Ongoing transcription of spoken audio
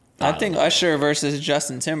I think Usher versus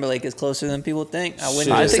Justin Timberlake is closer than people think. I wouldn't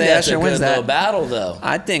just I think say that's Usher a wins good little that. battle, though.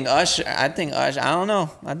 I think Usher. I don't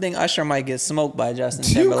know. I think Usher might get smoked by Justin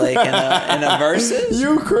Timberlake in a versus.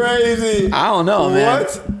 You crazy? I don't know, man.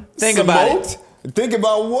 What? Think about it. Think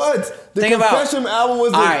about what? The Confession album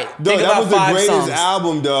was that was the greatest songs.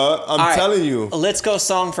 album, dog. I'm telling you. Let's go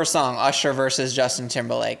song for song. Usher versus Justin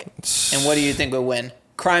Timberlake. And what do you think would win?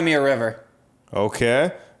 Cry Me a River.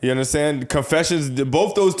 Okay. You understand? Confessions,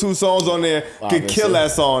 both those two songs on there could kill that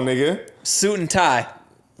song, nigga. Suit and Tie.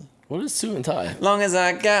 What is Suit and Tie? Long as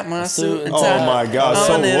I got my suit and tie. Oh my God,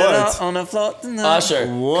 so what? On the floor tonight. Usher.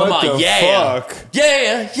 What come on, the fuck?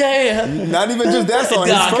 Yeah. Not even just that song,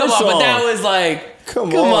 his first come on, song. but that was like... Come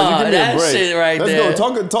on, you give me that a break. Shit right Let's there. Let's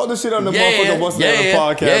go. Talk the shit on the motherfucker What's That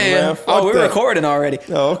podcast, man. Fuck we're recording already.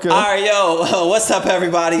 Oh, okay. All right, yo. What's up,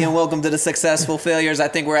 everybody, and welcome to the Successful Failures. I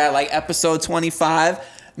think we're at like episode 25.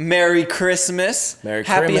 Merry Christmas.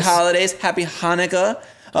 Happy holidays. Happy Hanukkah.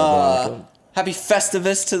 Happy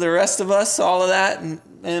Festivus to the rest of us. All of that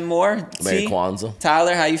and more. Merry Kwanzaa.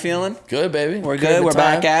 Tyler, how you feeling? Good, baby. We're good. We're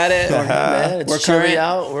back at it. We're chilly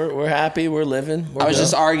out. We're happy. We're living. I was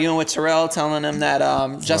just arguing with Terrell, telling him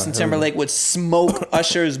that Justin Timberlake would smoke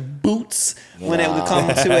Usher's boots when it would come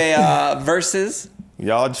to a versus.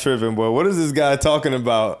 Y'all tripping, boy. What is this guy talking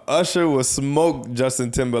about? Usher will smoke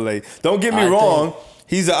Justin Timberlake. Don't get me wrong.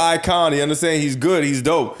 He's an icon. You understand? He's good. He's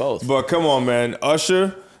dope. Both. But come on, man.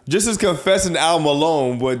 Usher, just his Confession album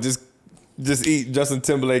alone would just eat Justin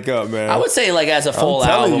Timberlake up, man. I would say, like, as a full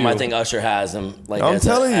album, I think Usher has him. Like, I'm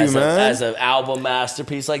telling you, man. As an album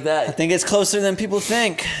masterpiece like that. I think it's closer than people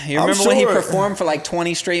think. You remember when he performed for like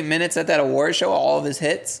 20 straight minutes at that award show, all of his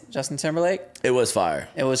hits, Justin Timberlake? It was fire.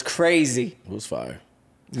 It was crazy. It was fire.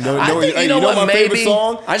 You know what, my favorite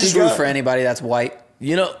song? I just root for anybody that's white.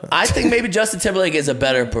 You know, I think maybe Justin Timberlake is a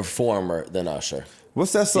better performer than Usher.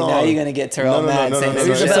 What's that song? See, now you're going to get Terrell mad saying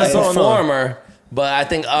he's a better performer, but I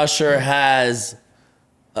think Usher has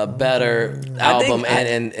a better album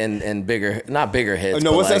and bigger, not bigger hits.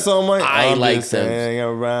 No, what's that song, Mike? I like them. Hang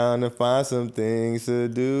around to find some things to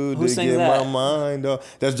do to get my mind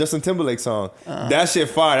off. That's Justin Timberlake's song. That shit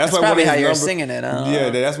fire. That's like probably how you're singing it. Yeah,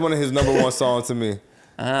 that's one of his number one songs to me.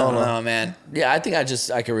 I don't know, man. Yeah, I think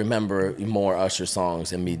I can remember more Usher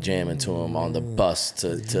songs and me jamming to him on the bus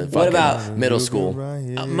to what about middle school.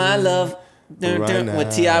 My Love.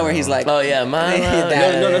 With T.I. where he's like, oh yeah, my love.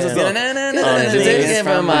 No, that's a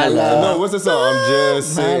song. My love. No, what's the song? I'm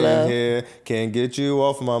just sitting here, can't get you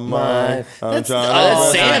off my mind. I'm trying to.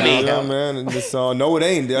 That's Sammy. Man, this song. No, it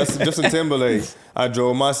ain't. That's Justin Timberlake. I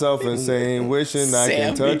drove myself insane, wishing I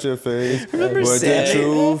can touch your face, but the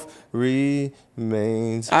truth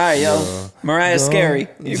remains. All right, yo, Mariah's scary.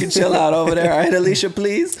 You can chill out over there, all right, Alicia,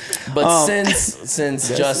 please. But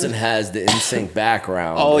since Justin has the NSYNC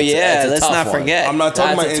background, let's not forget. I'm not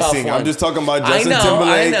talking about NSYNC. I'm just talking about Justin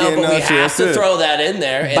Timberlake. I know, but we have to throw that in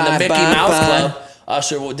there. In the Mickey Mouse Club,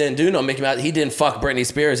 Usher didn't do no Mickey Mouse. He didn't fuck Britney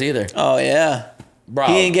Spears either. Oh yeah. Bro,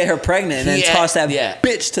 he didn't get her pregnant and then toss that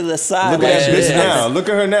bitch to the side. Look at that bitch now. Look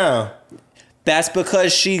at her now. That's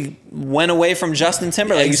because she went away from Justin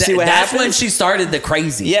Timberlake. You see what happens? That's when she started the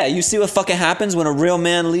crazy. Yeah, you see what fucking happens when a real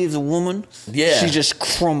man leaves a woman? Yeah. She just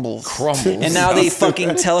crumbles. And now they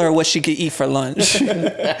fucking tell her what she could eat for lunch.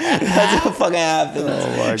 That's what fucking happens. Oh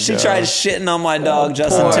my God. She tried shitting on my dog,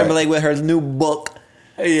 Justin Timberlake, with her new book.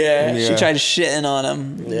 Yeah. She tried shitting on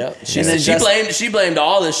him. Yeah. She blamed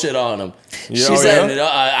all this shit on him. She said,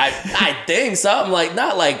 I think something like,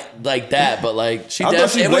 not like that, but like she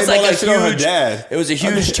definitely, it was like a huge, it was a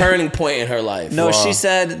huge turning point in her life. No, she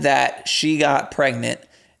said that she got pregnant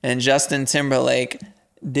and Justin Timberlake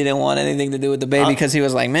didn't want anything to do with the baby because he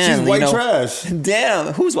was like, man, she's white trash.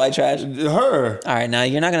 Damn, who's white trash? Her. All right, now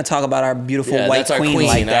you're not gonna talk about our beautiful white queen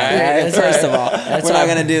like that. All right? First of all, we're not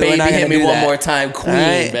gonna do. Baby, we're not gonna hit me do one that. more time,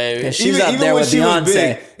 queen, baby. And she's up there with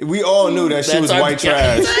Beyonce. Big, we all knew that she was white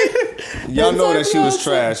trash. Y'all know that she was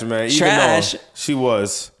trash, man. Trash. She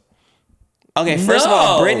was. Okay, first of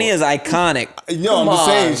all, Britney is iconic. Yo, I'm just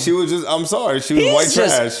saying, she was just, I'm sorry, she was white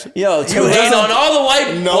trash. Yo, you hate on all the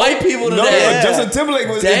white people today. No, Justin Timberlake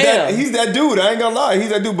was he's that dude. I ain't gonna lie, he's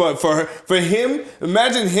that dude. But for him,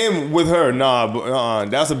 imagine him with her. Nah,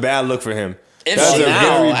 that's a bad look for him. I'm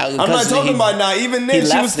not talking about now. Even then,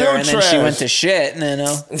 she was still trash. Then she went to shit. You know,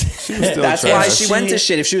 she was still that's trash. why she went to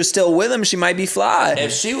shit. If she was still with him, she might be fly.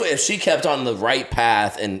 If she kept on the right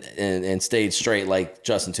path and stayed straight like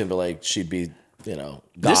Justin Timberlake, she'd be, you know,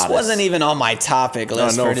 goddess. This wasn't even on my topic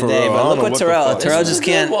list for today. But look what Terrell. Terrell just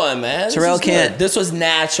can't. One, man. Terrell can't. This was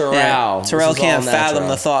natural. Yeah, Terrell can't fathom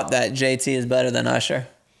the thought that JT is better than Usher.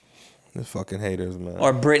 The fucking haters, man.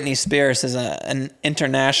 Or Britney Spears is an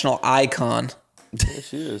international icon. Yeah,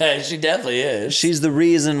 she is. Hey, she definitely is. She's the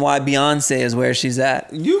reason why Beyonce is where she's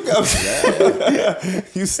at. You go.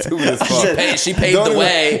 You stupid as fuck. She paved the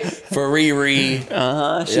way for Riri.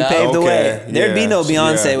 She paved the way. There'd be no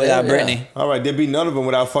Beyonce without Britney. All right, there'd be none of them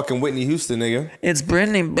without fucking Whitney Houston, nigga. It's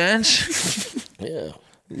Britney, bench. Yeah.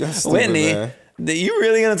 Stupid, Whitney. Man. You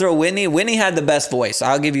really gonna throw Whitney? Whitney had the best voice.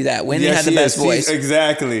 I'll give you that. Whitney had the best voice.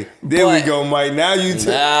 Exactly. There we go, Mike. Now you.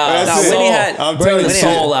 Whitney had. I'm telling you,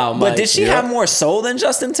 soul out, Mike. But did she have more soul than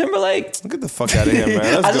Justin Timberlake? Get the fuck out of here,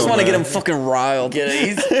 man. I just want to get him fucking riled.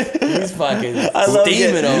 He's fucking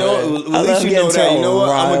steaming over it. At least you know that. You know what?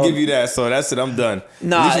 I'm gonna give you that. So that's it. I'm done.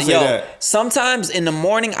 Nah, yo. Sometimes in the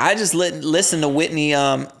morning, I just listen to Whitney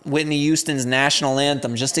Houston's national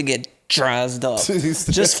anthem just to get jazzed up,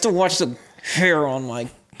 just to watch the hair on my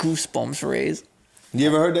goosebumps raise. You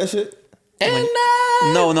ever heard that shit?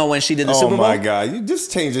 No, when she did the Super Bowl. Oh my God, you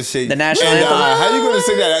just changed the shit. The national anthem. How you gonna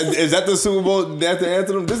say that? Is that the Super Bowl? That's the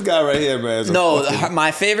anthem? This guy right here, man. My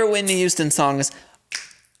favorite Whitney Houston song is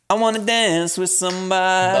 "I Wanna Dance with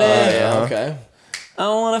Somebody." Okay. I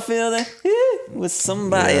wanna feel that with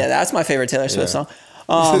somebody. Yeah, that's my favorite Taylor Swift song.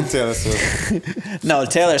 Taylor Swift. No,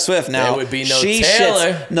 Taylor Swift. Now there would be no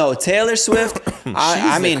Taylor. Taylor Swift.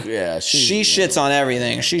 I mean, she shits on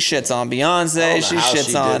everything. She shits on Beyonce. She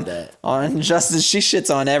shits on Justice. She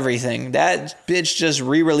shits on everything. That bitch just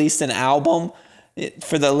re-released an album.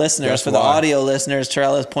 For the listeners, the audio listeners,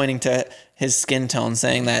 Terrell is pointing to his skin tone,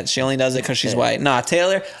 saying that she only does it because she's white. Nah,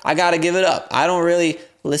 Taylor, I gotta give it up. I don't really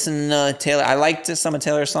listen to Taylor. I like some of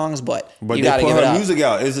Taylor's songs, but you gotta give it up. But they put her music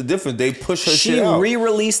out. It's a different. They push her shit out. She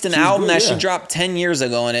re-released an album that she dropped 10 years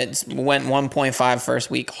ago, and it went 1.5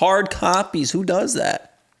 first week. Hard copies. Who does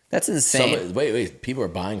that? That's insane. Wait. People are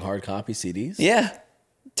buying hard copy CDs? Yeah.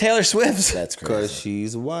 Taylor Swift's. That's crazy. Because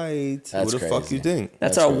she's white. That's what the fuck you think?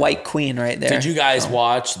 That's our white queen right there. Did you guys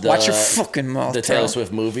watch your fucking mouth, the Taylor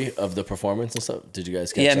Swift movie of the performance and stuff? Did you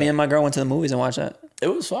guys catch that? Me and my girl went to the movies and watched that. It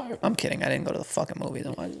was fire. I'm kidding. I didn't go to the fucking movies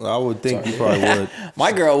and watch it. I would think you probably would.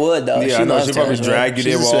 My girl would, though. Yeah, I know. She probably dragged you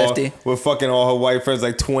there with fucking all her white friends,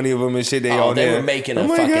 like 20 of them and shit. They were making a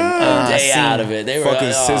fucking day out of it. They were fucking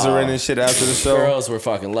scissoring and shit after the show. Girls were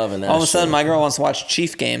fucking loving that. All of a sudden, my girl wants to watch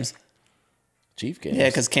Chief games. Chief games? Yeah,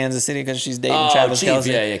 because Kansas City, because she's dating Travis Kelce.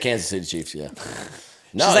 Yeah, Kansas City Chiefs, yeah.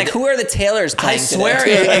 No, she's like, who are the Taylors playing I swear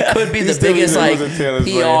it could be the biggest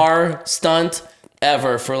PR stunt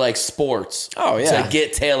ever for like sports. Oh, yeah. To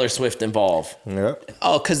get Taylor Swift involved. Yep.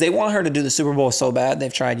 Oh, because they want her to do the Super Bowl so bad.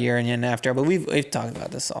 They've tried year in and after. But we've talked about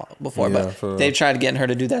this all before. But they've tried getting her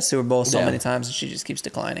to do that Super Bowl so many times, and she just keeps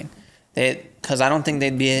declining. Because I don't think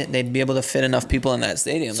they'd be able to fit enough people in that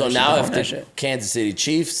stadium. So now if the Kansas City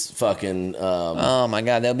Chiefs fucking oh my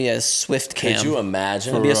God, there'll be a Swift cam. Could you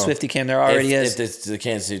imagine? There'll be a Swifty cam. There already is. If the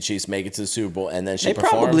Kansas City Chiefs make it to the Super Bowl and then she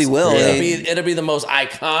performs, probably will. It'll be the most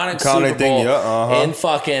iconic Super Bowl in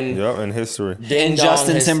fucking in history. And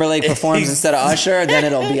Justin Timberlake performs instead of Usher, then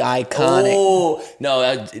it'll be iconic. Oh no,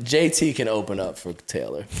 JT can open up for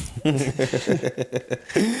Taylor. Not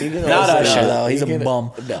Usher though. He's a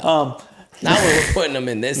bum. No. Now we're putting them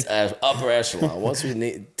in this upper echelon. Once we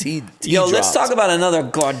need let's talk about another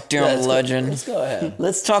goddamn legend. Let's go ahead.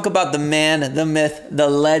 Let's talk about the man, the myth, the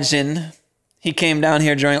legend. He came down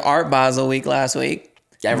here during Art Basel week last week.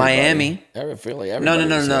 Miami.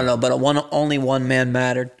 No. But only one man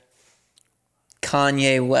mattered.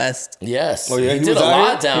 Kanye West. Yes. Oh, yeah, he did a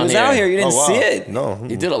lot down here. He was out here. You didn't see it. No.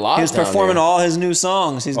 He did a lot. He was performing all his new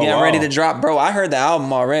songs. He's getting ready to drop. Bro, I heard the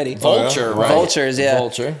album already. Vulture, right? Vultures, yeah.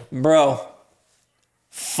 Vulture. Bro.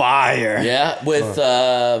 Fire. Yeah, with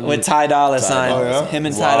Ty Dolla $ign. Him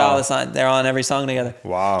and Ty Dolla $ign. They're on every song together.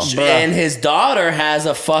 Wow. And his daughter has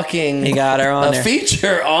a fucking he got her on a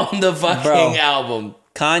feature on the fucking album.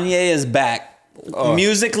 Kanye is back.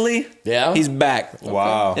 Musically, he's back.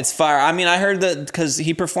 Wow. It's fire. I mean, I heard that because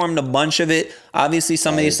he performed a bunch of it. Obviously,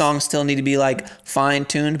 some of these songs still need to be like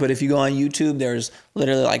fine-tuned, but if you go on YouTube, there's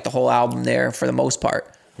literally like the whole album there for the most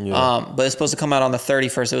part. Yeah. But it's supposed to come out on the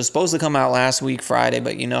 31st. It was supposed to come out last week, Friday,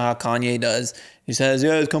 but you know how Kanye does. He says,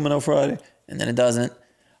 yeah, it's coming out Friday, and then it doesn't.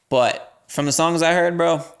 But from the songs I heard,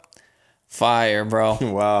 bro, fire, bro.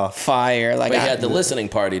 Wow. Fire. Like, he had the listening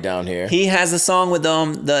party down here. He has a song with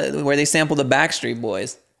where they sampled the Backstreet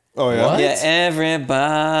Boys. Oh, yeah? What? Yeah, everybody.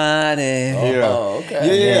 Oh,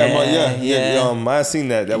 okay. Yeah. I seen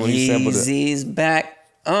that when he sampled it. Yeezy's back.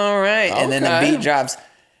 All right. And then the beat drops.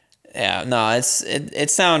 Yeah, no,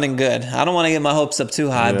 it's sounding good. I don't want to get my hopes up too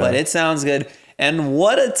high, but it sounds good. And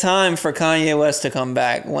what a time for Kanye West to come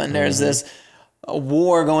back when there's this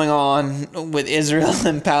war going on with Israel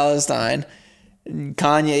and Palestine.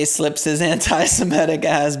 Kanye slips his anti-Semitic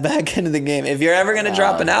ass back into the game. If you're ever gonna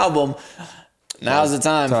drop an album, now's the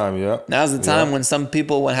time. Now's the time when some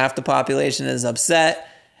people, when half the population is upset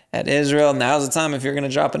at Israel. Now's the time if you're gonna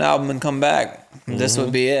drop an album and come back. This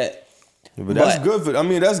would be it. But that's good for. I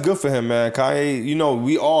mean, that's good for him, man. Kanye, you know,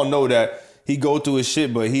 we all know that he go through his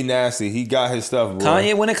shit, but he nasty. He got his stuff. Boy.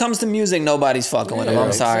 Kanye, when it comes to music, nobody's fucking with him.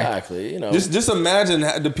 I'm sorry. Exactly. You know, just imagine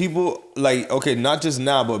the people like, okay, not just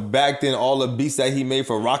now, but back then, all the beats that he made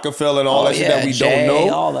for Rockefeller and all that shit that we don't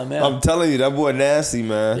know. All them, I'm telling you, that boy nasty,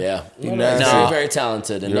 man. Yeah, he's very, very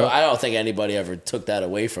talented, and I don't think anybody ever took that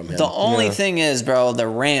away from him. The only thing is, bro, the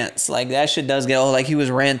rants, like that shit does get old. Like he was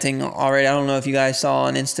ranting already. I don't know if you guys saw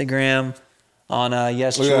on Instagram, on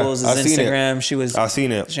Jules' Instagram. She was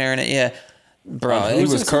sharing it. Yeah. Bro, he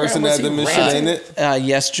was cursing at them and shit, ain't it?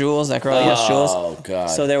 Yes, Jules, that girl. Yes, Jules. Oh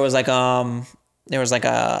God. So there was like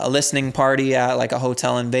a listening party at like a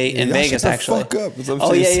hotel in Vegas actually.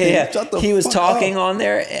 Oh yeah. He was talking on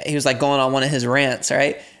there. He was like going on one of his rants,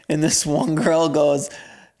 right? And this one girl goes,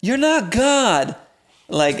 "You're not God,"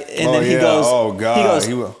 like, and then he goes, "Oh God,"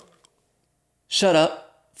 he goes, "Shut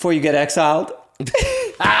up before you get exiled."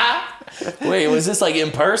 Wait, was this like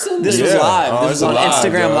in person? This was live. This was on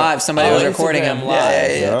Instagram Live. Somebody was recording him.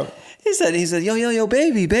 Yeah. He said, yo,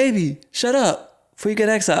 baby, shut up before you get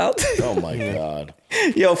exiled. Oh my God.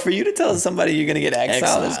 Yo, for you to tell somebody you're gonna get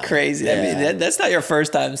exiled is crazy. Yeah. I mean, that's not your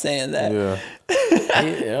first time saying that. Yeah.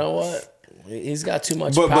 You know what? He's got too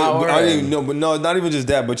much power. But not even just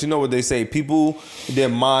that. But you know what they say: people, their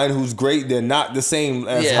mind, who's great, they're not the same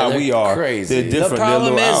as how we are. Crazy. They're different. The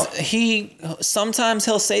problem is sometimes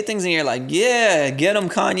he'll say things and you're like, yeah, get him,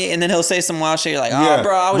 Kanye, and then he'll say some wild shit. You're like, oh,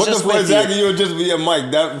 bro, I was just with exactly you. Just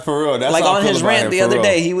Mike. That for real. That's like on his rant the other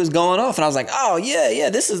day, he was going off, and I was like, oh yeah,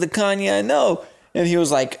 this is the Kanye I know, and he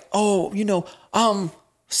was like, oh, you know,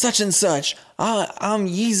 such and such, I'm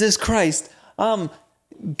Jesus Christ, I'm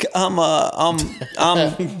a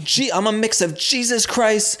mix of Jesus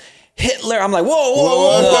Christ, Hitler. I'm like,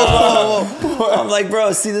 whoa. I'm like,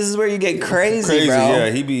 bro, see, this is where you get crazy, bro.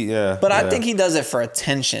 Yeah, But I think he does it for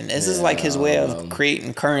attention. This is like his way of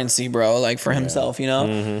creating currency, bro, like for himself, you know?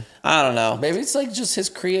 Mm-hmm. I don't know. Maybe it's like just his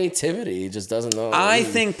creativity. He just doesn't know. I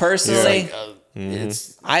think personally,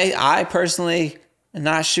 I personally,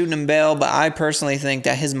 not shooting him bail, but I personally think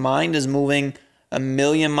that his mind is moving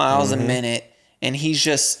 1,000,000 miles a minute. And he's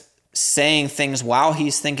just saying things while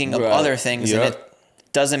he's thinking of other things, and it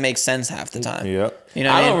doesn't make sense half the time. Yep. You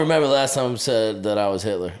know, I don't remember the last time I said that I was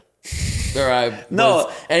Hitler, or I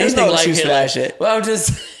was anything like Hitler. That shit. Well, I'm just,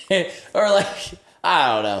 or like,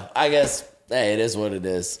 I don't know. I guess hey, it is what it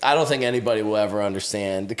is. I don't think anybody will ever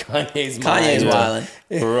understand Kanye's mind. Kanye's wilding.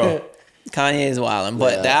 For real. Kanye's wilding.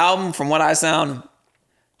 But the album, from what I sound,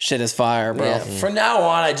 shit is fire, bro. Yeah. From now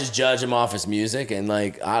on, I just judge him off his music, and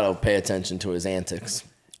like I don't pay attention to his antics.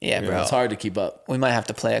 Yeah, bro. It's hard to keep up. We might have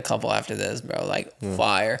to play a couple after this, bro. Like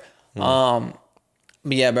fire. But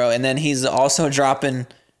yeah, bro. And then he's also dropping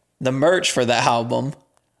the merch for the album,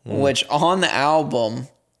 which on the album,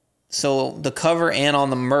 so the cover and on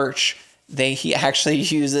the merch, he actually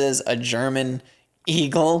uses a German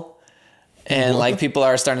eagle. And like people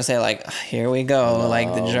are starting to say like, here we go,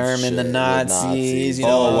 like the German, the Nazis, you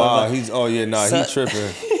know. Oh wow, he's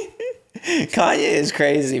tripping. Kanye is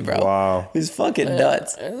crazy, bro. Wow, he's fucking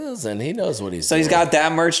nuts. Listen, he knows what he's. So doing. He's got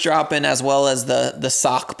that merch dropping as well as the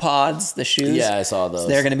sock pods, the shoes. Yeah, I saw those. So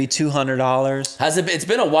they're gonna be $200. Has it? It's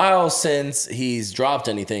been a while since he's dropped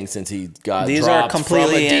anything. Since he got these dropped are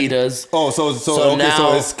completely from Adidas. So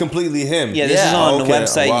it's completely him. Yeah, this is on the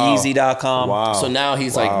website Yeezy.com. Wow. So now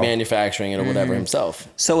he's like manufacturing it or whatever himself.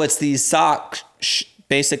 So it's these socks.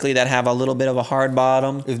 Basically, that have a little bit of a hard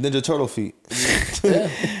bottom. It's Ninja Turtle feet. Yeah.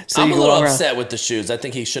 So I'm a little upset with the shoes. I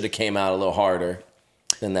think he should have came out a little harder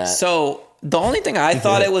than that. So the only thing I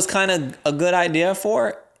thought it was kind of a good idea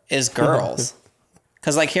for is girls.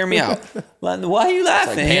 Because, like, hear me out. Why are you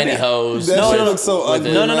laughing? Like pantyhose. That shit looks so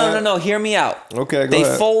ugly. No. Hear me out. Okay, go They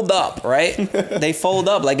ahead. fold up, right? They fold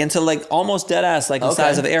up, like, into, like, almost dead ass, like, the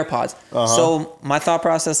size of AirPods. So my thought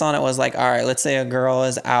process on it was, like, all right, let's say a girl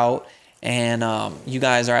is out and you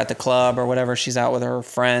guys are at the club or whatever. She's out with her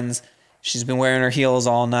friends. She's been wearing her heels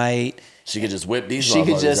all night. She could just whip these. She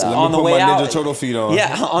could just out. on the way out. Ninja Turtle feet on.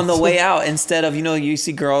 Yeah, on the way out. Instead of you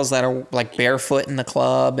see girls that are like barefoot in the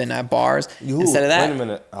club and at bars. Instead of that, wait a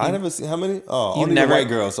minute. I never see how many. Oh, only the white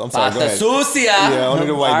girls. I'm sorry. Go ahead. Sucia. Yeah, only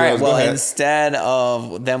the white girls. Well, go ahead. instead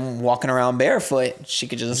of them walking around barefoot, she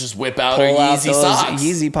could just whip out her Yeezy socks,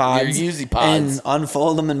 Yeezy pods, your Yeezy pods, and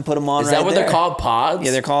unfold them and put them on. Is that what they're called? Pods?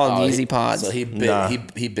 Yeah, they're called Yeezy pods. So he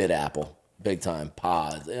bit Apple. big time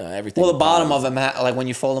pods. You know, everything. Well, the bottom of them, like when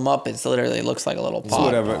you fold them up, it literally looks like a little pod.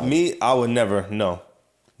 Whatever. Me, I would never. No.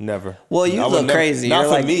 Never. Well, you look crazy. Not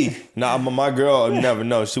for me. Nah, my girl would never.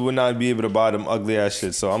 No, she would not be able to buy them ugly ass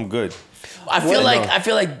shit. So I'm good. I feel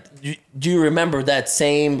like. Do you remember that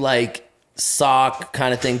same like sock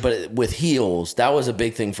kind of thing, but with heels? That was a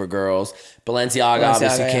big thing for girls. Balenciaga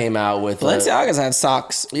obviously came out with. Balenciaga's had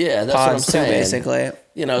socks. Yeah, that's what I'm saying. Too, basically.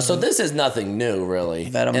 You know, so this is nothing new, really.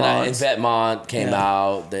 Vetements came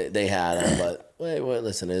out. They had them, but wait,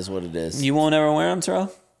 listen, it is what it is. You won't ever wear them,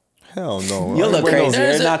 Terrell? Hell no. You look crazy.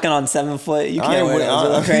 You're knocking on 7 foot. You can't wear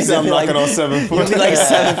those. I'm knocking on 7 foot. You'll be like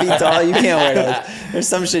 7 feet tall. You can't wear those. There's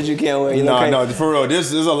some shit you can't wear. No, for real.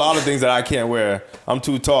 There's a lot of things that I can't wear. I'm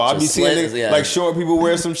too tall. I be seeing things, like short people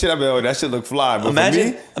wear some shit. I be like, that shit look fly. But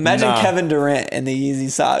imagine Kevin Durant in the Yeezy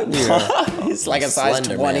sock. Yeah. He's like a size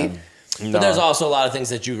 20. But there's also a lot of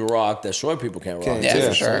things that you can rock that short people can't rock. Yeah,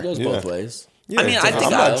 for sure. So it goes both ways. Yeah, I mean, I think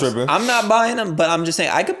I'm not tripping. I'm not buying them, but I'm just saying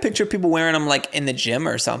I could picture people wearing them like in the gym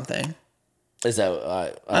or something. Is that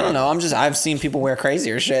I don't know. I've seen people wear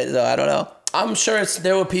crazier shit, so I don't know. I'm sure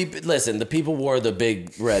there were people. Listen, the people wore the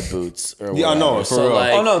big red boots or whatever. Yeah, I know. For real.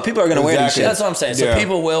 Like, oh no, people are gonna wear these shit. That's what I'm saying. So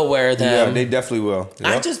people will wear them. Yeah, they definitely will. Yep.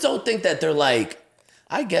 I just don't think that they're like.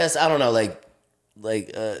 I guess I don't know, like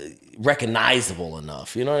recognizable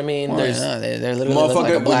enough. You know what I mean? Well, they're literally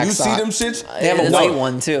like a black sock. When you see them shits, they have a white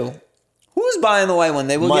one too. Who's buying the white one?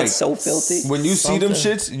 They will get so filthy. When you see them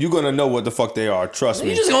shits, you're gonna know what the fuck they are. Trust me.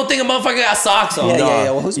 You just gonna think a motherfucker got socks on.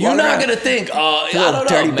 Yeah. Well, you're not gonna think, I don't know,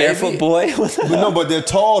 dirty barefoot boy. But they're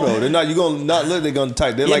tall though. They're not. You gonna not look. They're gonna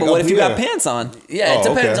tight. They're like. But what if you got pants on? Yeah, it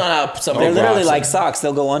depends on how somebody. They're literally like socks.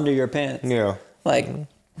 They'll go under your pants. Yeah. Like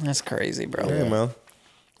that's crazy, bro. Yeah, man.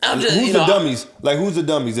 Who's the dummies? Like who's the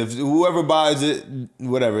dummies? If whoever buys it,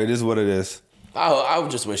 whatever, it is what it is. I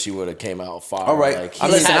would just wish he would have came out far. All right. Like,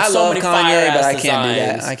 listen, I love Kanye, but I can't do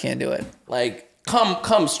that. I can't do it. Like,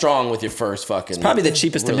 come strong with your first fucking. It's probably the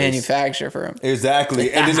cheapest to manufacture for him.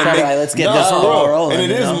 Exactly. And then let's get this ball rolling.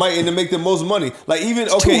 And and to make the most money. Like even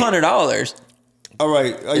 $200. All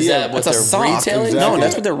right. Is that what they're retailing? Exactly. No,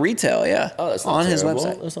 that's what they're retail. Yeah. Oh, that's not on terrible. his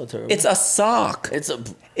website. That's not terrible. It's a sock.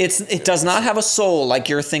 It does not have a sole like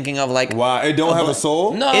you're thinking of. Like wow, it don't have a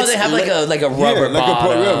sole. No, they have like a rubber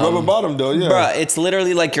bottom. Rubber bottom though. Yeah, bruh, it's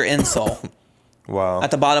literally like your insole. Wow.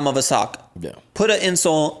 At the bottom of a sock. Yeah. Put an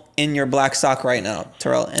insole in your black sock right now,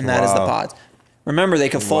 Terrell, and that is the pods. Remember, they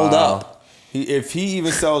could fold up. If he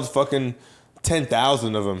even sells fucking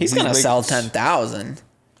 10,000 of them, he's gonna sell 10,000.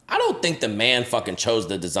 I don't think the man fucking chose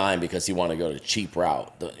the design because he wanted to go the cheap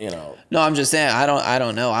route. No, I'm just saying. I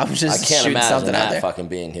don't know. I'm just. I can't imagine something that out there. Fucking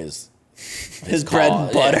being his bread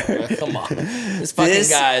and butter. Yeah, come on, this fucking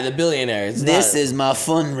guy, the billionaire. This is my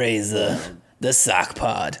fundraiser, the sock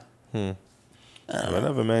pod.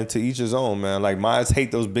 Whatever, man. To each his own, man. Like mine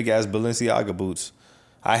hate those big ass Balenciaga boots.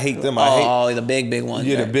 I hate them. The big ones.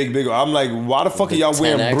 Yeah, the big. I'm like, why the fuck are y'all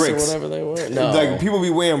wearing bricks? Or whatever they were. No. Like people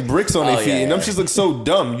be wearing bricks on their feet, and them shits look so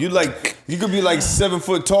dumb. You could be like 7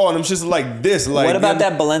 foot tall, and them shits like this. Like, what about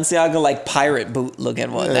that Balenciaga like pirate boot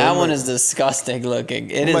looking one? That one is disgusting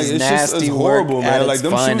looking. It is nasty. It's horrible, man. Like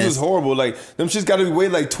them shoes is horrible. Like them shits got to weigh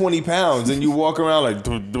like 20 pounds, and you walk around like,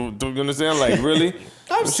 you understand? Like really.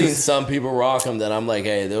 I've seen some people rock them that I'm like,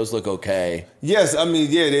 hey, those look okay. Yes, I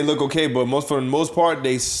mean, yeah, they look okay, but for the most part,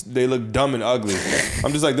 they look dumb and ugly.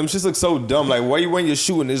 I'm just like, them shits look so dumb. Like, why you wearing your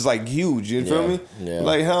shoe and it's like huge? You feel me? Yeah.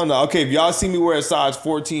 Like, hell no. Okay, if y'all see me wear a size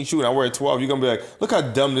 14 shoe and I wear a 12, you're gonna be like, look how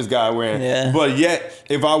dumb this guy wearing. Yeah. But yet,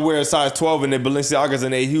 if I wear a size 12 and they're Balenciagas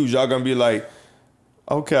and they huge, y'all gonna be like,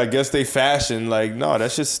 okay, I guess they fashion. Like, no,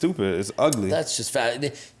 that's just stupid. It's ugly. That's just fat.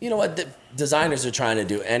 You know what? The designers are trying to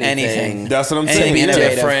do anything. That's what I'm saying. To be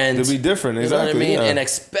different. To be different, exactly. You know what I mean? Yeah. And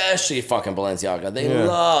especially fucking Balenciaga. They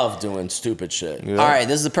love doing stupid shit. Yeah. All right,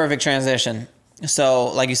 this is the perfect transition. So,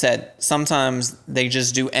 like you said, sometimes they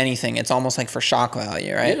just do anything. It's almost like for shock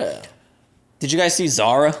value, right? Yeah. Did you guys see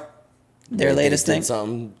Zara? Their latest thing?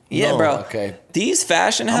 Something? Yeah, no, bro. Okay. These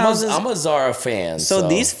fashion houses. I'm a Zara fan. So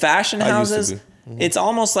these fashion houses. It's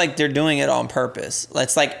almost like they're doing it on purpose.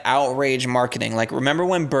 It's like outrage marketing. Like, remember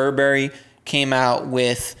when Burberry came out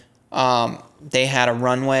with, they had a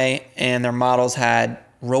runway and their models had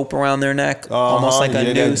rope around their neck, almost like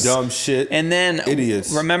a noose. That dumb shit. And then,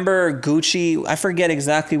 idiots. Remember Gucci? I forget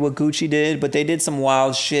exactly what Gucci did, but they did some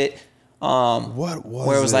wild shit. What was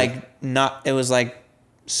where it was it was like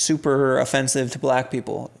super offensive to black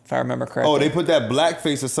people, if I remember correctly. Oh, they put that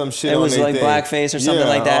blackface or some shit on. It was like thing. blackface or something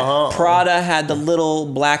like that. Prada had the little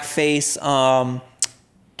blackface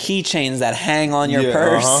keychains that hang on your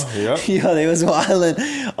purse. Yo, they was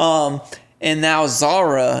wildin'. And now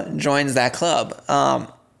Zara joins that club.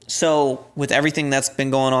 So with everything that's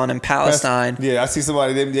been going on in Palestine, I see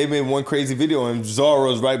somebody they made one crazy video and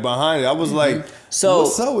Zara's right behind it. I was like,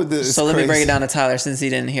 what's up with this? So let me break it down to Tyler since he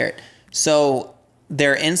didn't hear it. So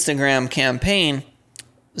their Instagram campaign,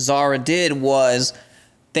 Zara did was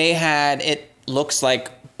they had, it looks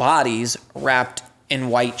like bodies wrapped in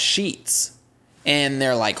white sheets, and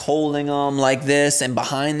they're like holding them like this, and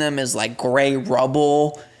behind them is like gray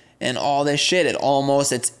rubble and all this shit.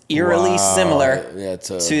 It's eerily similar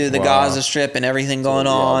to the Gaza Strip and everything going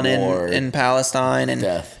on in Palestine and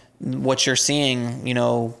death. What you're seeing, you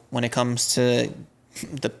know, when it comes to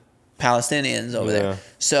the Palestinians over there.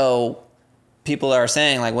 So people are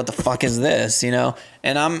saying like, what the fuck is this, you know?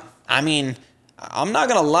 And I'm not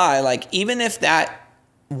gonna lie, like, even if that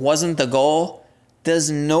wasn't the goal,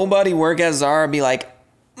 does nobody work at Zara be like,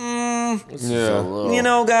 you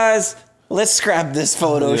know, guys, let's scrap this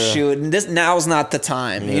photo shoot, and this now's not the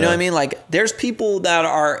time. You know what I mean? Like, there's people that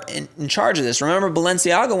are in charge of this. Remember,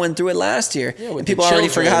 Balenciaga went through it last year, and people already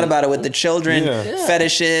forgot about it with the children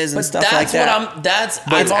fetishes and stuff like that.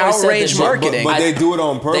 But it's outrage marketing. But they do it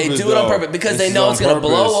on purpose. They do it on purpose because they know it's gonna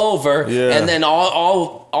blow over, and then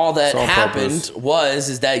all that happened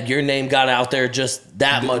is that your name got out there just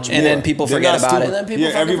that much more. And then people forget about it.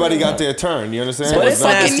 Everybody got their turn. You understand? But it's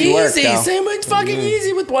fucking easy. It's fucking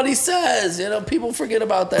easy with what he says. You know, people forget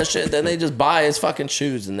about that shit. Then they just buy his fucking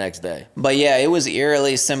shoes the next day. But yeah, it was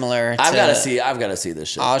eerily similar. I've got to see this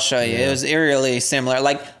shit. I'll show you. It was eerily similar.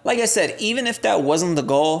 Like I said, even if that wasn't the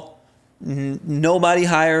goal, nobody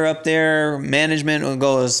higher up there, management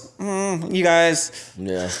goes, you guys.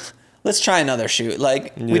 Yeah. Let's try another shoot.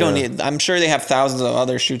 Like, we don't need... I'm sure they have thousands of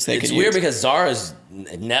other shoots they could use. It's weird because Zara's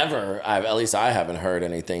never... at least I haven't heard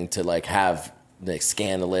anything to, like, have, like,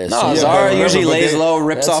 scandalous... No, Zara usually lays low,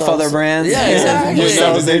 rips off other brands. Yeah,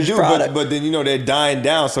 exactly. They do, but then, you know, they're dying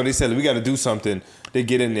down, so they said, we got to do something. They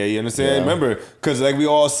get in there, you understand? Yeah. Remember, because like we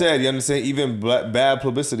all said, you understand, even bad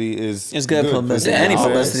publicity is good publicity. Any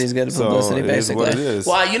publicity is good publicity, basically. It is.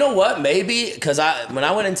 Well, you know what? Maybe, because when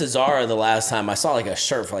I went into Zara the last time, I saw like a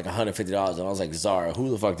shirt for like $150, and I was like, Zara,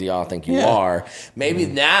 who the fuck do y'all think you are? Maybe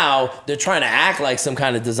now they're trying to act like some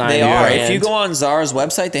kind of designer. They are. brand. If you go on Zara's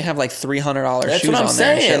website, they have like $300 shoes on there. That's what I'm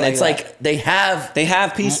saying. It's like they have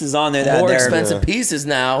pieces on there that more expensive pieces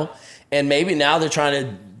now, and maybe now they're trying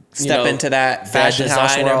to step into that fashion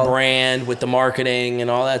house world, brand with the marketing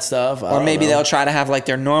and all that stuff. Or maybe they'll try to have like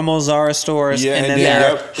their normal Zara stores and then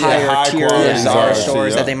their higher tier Zara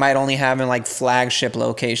stores that they might only have in like flagship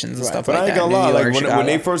locations and stuff like that. But I ain't gonna lie, like when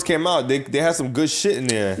they first came out, they had some good shit in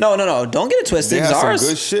there. No, don't get it twisted. Zara's some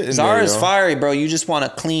good shit in there. Zara's fiery, bro. You just want a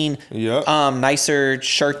clean, nicer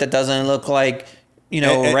shirt that doesn't look like, you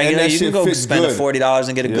know, regular. You can go spend $40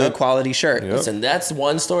 and get a good quality shirt. Listen, that's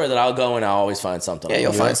one store that I'll go and I'll always find something. Yeah,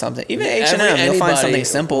 you'll find something. Even H&M, you'll find something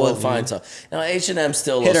simple. We'll find something. Now H&M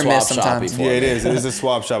still hit or miss sometimes. Yeah, it is. It is a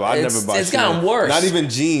swap shop. I never buy. It's gotten worse. Not even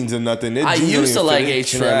jeans or nothing. I used to like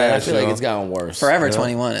H&M, and I feel like it's gotten worse. Forever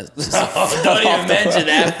 21 is. Don't even mention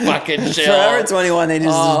that fucking shit. Forever 21, they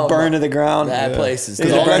just burn to the ground. That place is.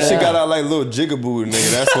 That shit got out like little jigaboo,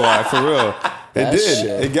 nigga. That's why, for real. It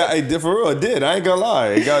did. It did for real. It did. I ain't gonna lie.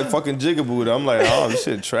 It got fucking jigabooed. I'm like, oh, this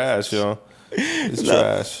shit trash, yo. It's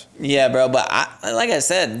trash. Yeah, bro. But like I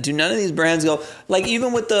said, do none of these brands go like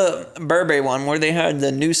even with the Burberry one where they had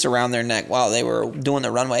the noose around their neck while they were doing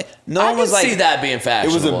the runway. No one was like, see that being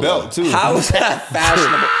fashionable. It was a belt too. How is that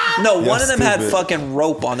fashionable? No, one of them had fucking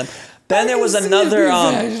rope on them. Then there was another.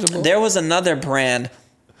 There was another brand.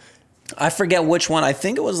 I forget which one. I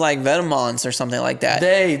think it was like Vetements or something like that.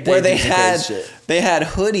 They had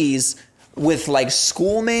hoodies with like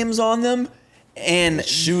school names on them and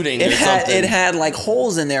shooting. It had like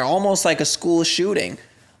holes in there, almost like a school shooting.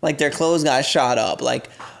 Like their clothes got shot up. Like,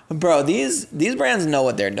 bro, these brands know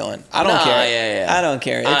what they're doing. I don't care. I don't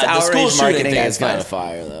care. It's outrage marketing. It's kind of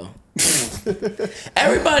fire though.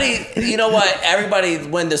 Everybody, you know what? Everybody,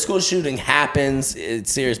 when the school shooting happens,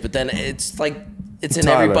 it's serious. But then it's like. It's in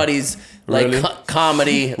everybody's like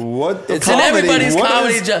comedy. What the? It's in everybody's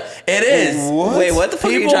comedy. It is. What? Wait, what the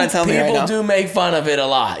fuck are you trying to tell me right now? People do make fun of it a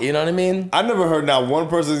lot. You know what I mean? I never heard not one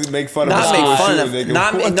person make fun of not school make fun shootings. Of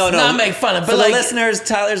not make fun of. But for like, the listeners,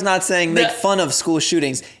 Tyler's not saying make fun of school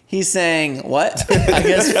shootings. He's saying what? I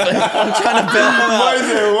guess I'm trying to build him up.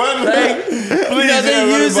 Please,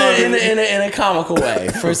 they use it in a comical way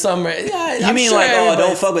for some reason. Yeah, you mean sure like, oh,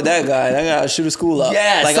 don't fuck with that guy. That guy shoot a school up.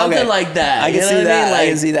 Yeah, like, something like that. I can see that. I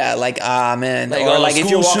can see that. Like, man. Like, or like if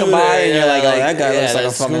you're walking by and you're like, oh, that guy looks like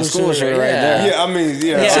a fucking school shooter right there. Yeah, I mean,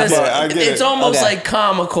 I get it. It's almost like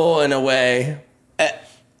comical in a way.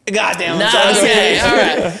 Goddamn. Nah, okay, all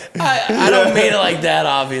right. I don't mean it like that,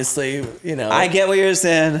 obviously. You know. I get what you're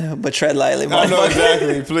saying, but tread lightly, motherfucker. I know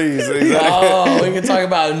exactly. Please. Exactly. Oh, we can talk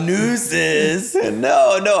about nooses.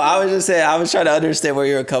 No. I was just saying. I was trying to understand where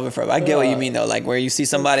you were coming from. I get what you mean though. Like where you see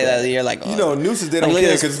somebody that you're like, you know, nooses they don't care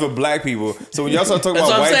because it's for black people. So when y'all start talking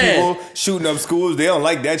about white people shooting up schools, they don't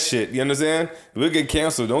like that shit. You understand? We'll get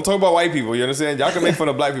canceled. Don't talk about white people. You understand? Y'all can make fun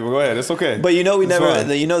of black people. Go ahead. It's okay. But you know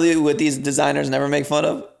what these designers never make fun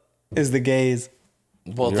of is the gays.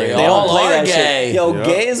 Well, they all don't play that gay. Shit. Yo,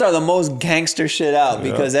 gays are the most gangster shit out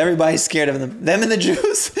because everybody's scared of them. Them and the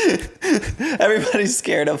Jews. Everybody's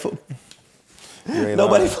scared of them.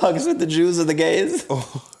 Nobody fucks with the Jews or the gays.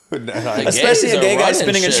 Especially a gay guy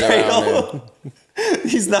spinning a dreidel.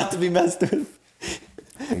 He's not to be messed with.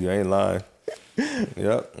 You ain't lying.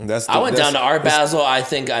 Yep. I went down to Art Basel. I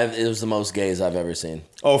think it was the most gays I've ever seen.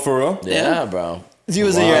 Oh, for real? Yeah, bro. You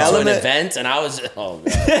was in your element. To an event, and I was, God.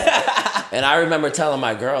 And I remember telling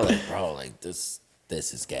my girl, like, bro, like this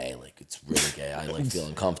is gay. Like, it's really gay. I like feel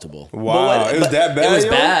uncomfortable. Wow, it was that bad. It was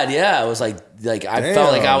bad. Yeah, it was like I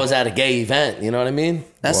felt like I was at a gay event. You know what I mean?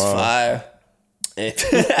 That's fire. And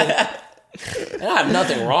I have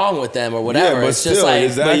nothing wrong with them or whatever. It's just like,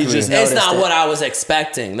 exactly. It's not what I was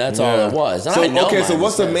expecting. That's all it was. And so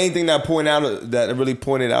what's the main thing that really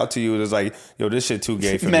pointed out to you? It was like, yo, this shit too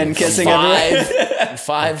gay for me. Men kissing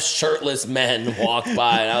five shirtless men walked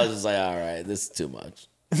by, and I was just like, all right, this is too much.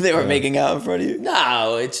 They were making out in front of you?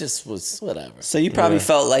 No, it just was whatever. So you probably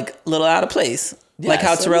felt like a little out of place. Yes, like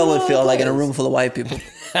how Terrell would feel like in a room full of white people.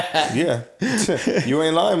 Yeah. You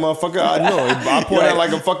ain't lying, motherfucker. I know. I point out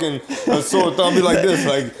like a fucking sore thumb, be like this.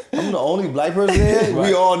 Like, I'm the only black person here? Right.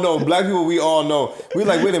 We all know. Black people, we all know. We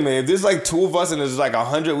like, wait a minute. If there's like 2 of us and there's like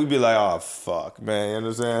 100, we'd be like, oh, fuck, man. You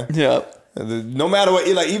understand? Yep. No matter what,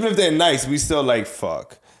 like, even if they're nice, we still like,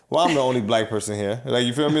 fuck. Well, I'm the only black person here. Like,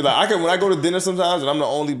 you feel me? Like, when I go to dinner sometimes and I'm the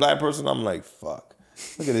only black person, I'm like, fuck.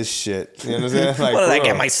 Look at this shit. You understand? Like, what did I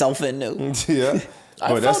get myself into? Yeah.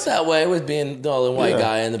 I felt that way with being the only white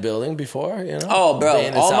guy in the building before, you know? Oh, bro.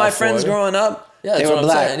 All my friends growing up, they were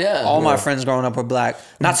black. All my friends growing up were black.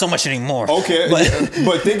 Not so much anymore. Okay.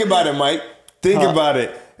 But think about it, Mike. Think about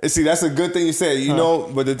it. And see, that's a good thing you said. You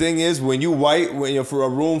know, but the thing is, when you white, when you're for a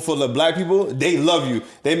room full of black people, they love you.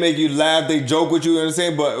 They make you laugh. They joke with you. You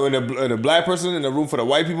understand? But when a black person in a room full of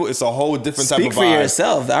white people, it's a whole different type of vibe. Speak for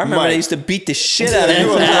yourself. I remember they used to beat the shit out of me.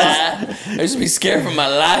 I used to be scared for my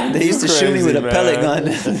life. They used to shoot me with a pellet gun.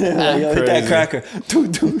 Yo, hit that cracker.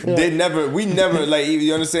 We never, like,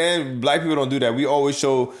 you understand? Black people don't do that. We always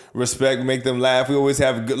show respect, make them laugh. We always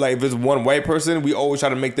have good, like, if it's one white person, we always try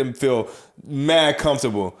to make them feel mad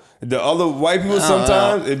comfortable. The other white people,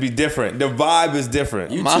 sometimes it'd be different. The vibe is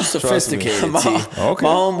different. You too sophisticated. My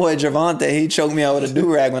homeboy Javante, he choked me out with a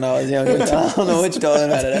do-rag when I was younger. I don't know what you're talking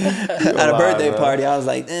about. At a birthday party, I was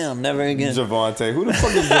like, damn, never again. Javante. Who the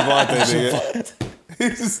fuck is Javante,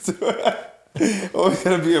 nigga? Always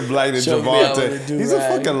gotta be a black Javante. He's a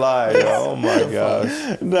fucking liar. Oh my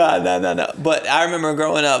gosh. No. But I remember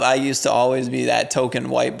growing up, I used to always be that token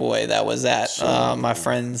white boy that was at my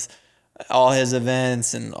friends' all his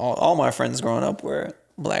events, and all my friends growing up were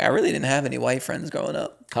black. I really didn't have any white friends growing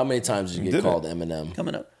up. How many times did you get called Eminem?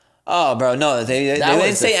 Coming up. Oh, bro, no, they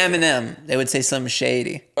wouldn't say Eminem. They would say some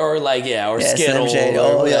shady. Or like, or Skittle. Slim Shady.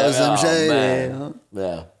 Oh, yeah, Slim Shady.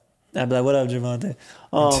 Yeah. I'd be like, what up, Javante?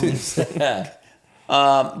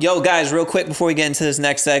 Yo, guys, real quick before we get into this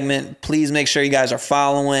next segment, please make sure you guys are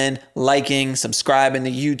following, liking, subscribing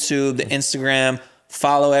to YouTube, the Instagram.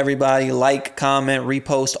 Follow everybody, like, comment,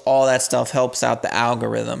 repost, all that stuff helps out the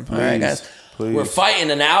algorithm. Please, all right, guys? Please. We're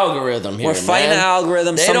fighting an algorithm here. We're fighting an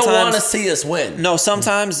algorithm. They don't want to see us win. No,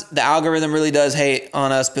 sometimes the algorithm really does hate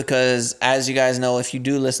on us because, as you guys know, if you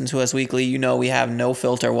do listen to us weekly, you know we have no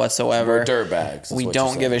filter whatsoever. We're dirtbags. We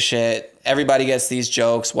don't give a shit. Everybody gets these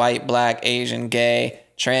jokes: white, black, Asian, gay,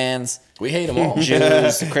 trans. We hate them all.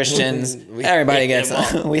 Jews, Christians. Everybody gets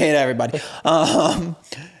them. We hate everybody.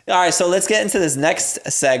 All right, so let's get into this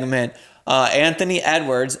next segment. Anthony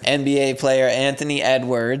Edwards, NBA player Anthony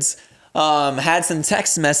Edwards, had some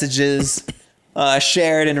text messages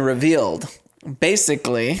shared and revealed.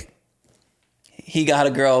 Basically, he got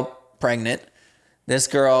a girl pregnant. This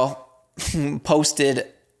girl posted,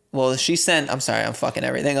 she sent, I'm sorry, I'm fucking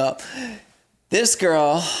everything up. This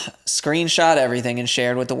girl screenshot everything and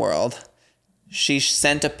shared with the world. She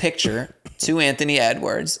sent a picture to Anthony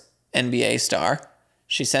Edwards, NBA star.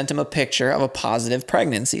 She sent him a picture of a positive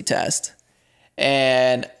pregnancy test.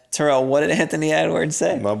 And Terrell, what did Anthony Edwards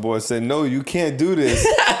say? My boy said, no, you can't do this.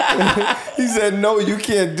 He said, no, you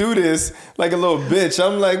can't do this, like a little bitch.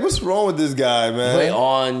 I'm like, what's wrong with this guy, man? Wait,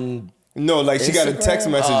 on No, like she got a text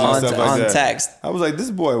message and stuff like that. On text. I was like,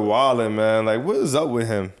 this boy wildin', man. Like, what is up with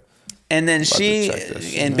him? And then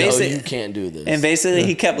basically, you can't do this. And basically,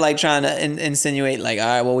 he kept like trying to insinuate, like, all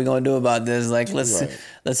right, what we gonna do about this? Like,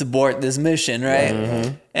 let's abort this mission, right?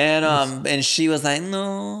 Mm-hmm. And she was like,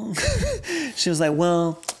 no. She was like,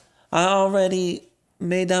 well, I already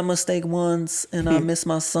made that mistake once, and I miss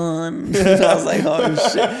my son. I was like, oh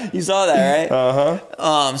shit, you saw that,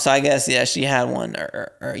 right? So I guess she had one,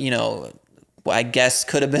 or you know. I guess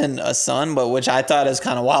could have been a son, but which I thought is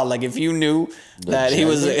kind of wild. Like if you knew that he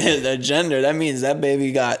was a gender, that means that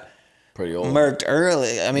baby got pretty old, murked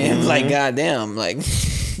early. I mean, it was like goddamn, like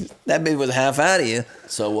that baby was half out of you.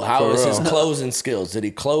 So how was his closing skills? Did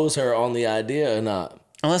he close her on the idea or not?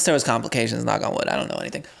 Unless there was complications, knock on wood. I don't know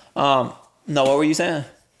anything. No, what were you saying?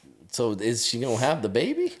 So is she gonna have the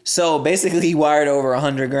baby? So basically, he wired over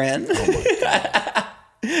 $100,000. Oh my god.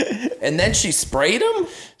 And then she sprayed him?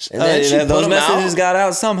 And then she those messages got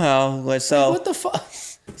out somehow. So what the fuck?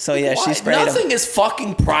 So she sprayed him. Nothing is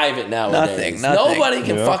fucking private nowadays. Nothing. Nobody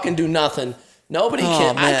can fucking do nothing. Nobody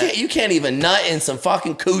can. You can't even nut in some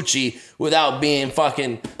fucking coochie without being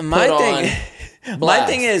fucking My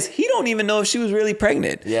thing is, he don't even know if she was really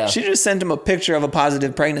pregnant. Yeah. She just sent him a picture of a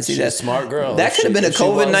positive pregnancy test. She's a smart girl. That could have been a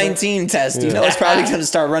COVID-19 test. Yeah. You know, it's probably going to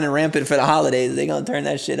start running rampant for the holidays. They're going to turn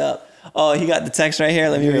that shit up. Oh, he got the text right here.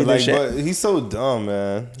 Let me read this shit. But he's so dumb,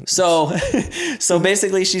 man. So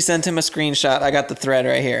basically, she sent him a screenshot. I got the thread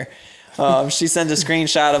right here. She sent a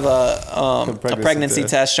screenshot of a pregnancy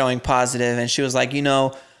test showing positive, and she was like, you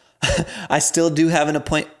know, I still do have an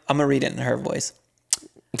appointment. I'm going to read it in her voice.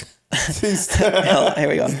 Here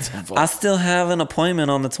we go. I still have an appointment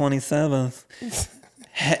on the 27th.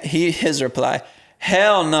 His reply,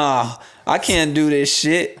 hell no, I can't do this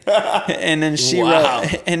shit. And then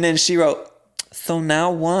she wrote, so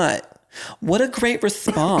now what? What a great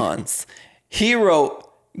response. He wrote,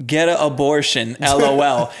 get an abortion,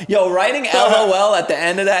 LOL. Yo, writing LOL at the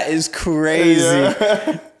end of that is crazy.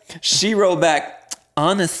 Yeah. She wrote back,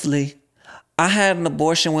 honestly, I had an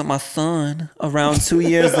abortion with my son around 2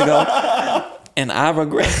 years ago, and I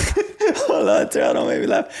regret. Hold on, don't make me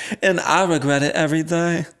laugh. And I regret it every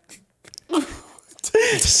day.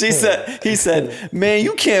 He said, man,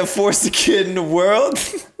 you can't force a kid in the world.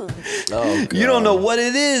 Oh, you don't know what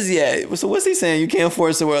it is yet. So what's he saying? You can't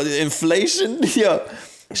force the world. Inflation? Yo.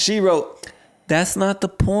 She wrote, that's not the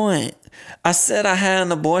point. I said I had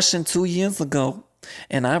an abortion 2 years ago,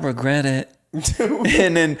 and I regret it.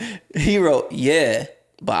 And then he wrote, yeah,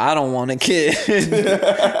 but I don't want a kid.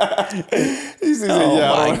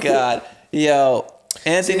 My God. Yo,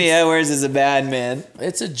 Anthony Edwards is a bad man.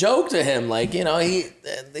 It's a joke to him. Like, you know,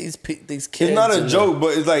 these kids. It's not a joke,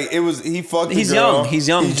 but it's like, he fucked the girl. He's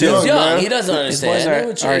young too. He's young. He doesn't understand.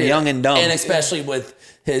 His boys are young and dumb. And especially with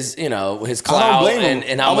his clout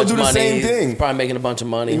and how much money. Same thing. He's probably making a bunch of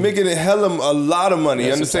money. He's making a lot of money.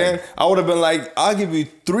 You understand? I would have been like, I'll give you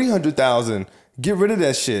 $300,000. Get rid of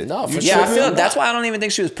that shit. No, I feel like that's why I don't even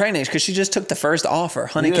think she was pregnant, because she just took the first offer.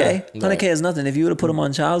 100K? 100K is nothing. If you would have put him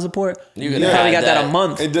on child support, you probably got that a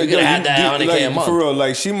month. You could have had that 100K a month. For real,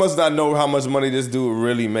 like, she must not know how much money this dude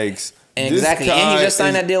really makes. Exactly. And he just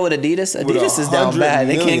signed that deal with Adidas. Adidas is down bad.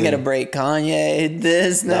 They can't get a break. Kanye,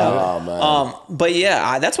 this, no. Man. But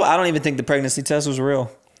yeah, that's why I don't even think the pregnancy test was real.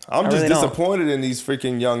 I'm just disappointed in these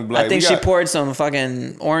freaking young black. I think she poured some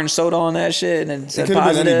fucking orange soda on that shit and said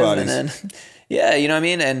positive. And then, yeah, you know what I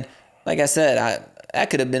mean? And like I said, that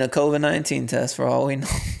could have been a COVID-19 test for all we know.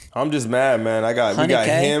 I'm just mad, man. We got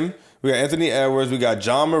him. We got Anthony Edwards. We got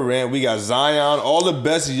John Morant. We got Zion. All the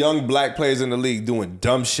best young black players in the league doing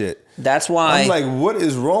dumb shit. That's why. I'm like, what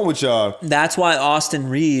is wrong with y'all? That's why Austin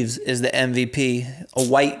Reeves is the MVP, a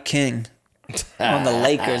white king on the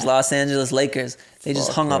Lakers, Los Angeles Lakers. They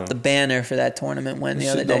just hung up the banner for that tournament win the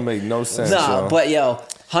other day. Don't make no sense. No, but yo,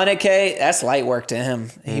 100K, that's light work to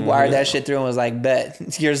him. He wired that shit through and was like,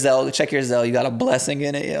 bet. Your Zelle, check your Zelle. You got a blessing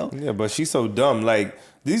in it, yo. Yeah, but she's so dumb. Like,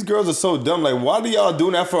 these girls are so dumb. Like, why do y'all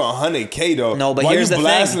doing that for 100K though? No, but here's the thing.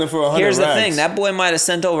 Here's the thing. That boy might have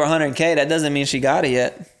sent over 100K. That doesn't mean she got it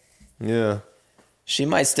yet. Yeah. She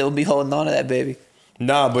might still be holding on to that baby.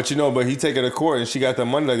 Nah, but he take her to court and she got the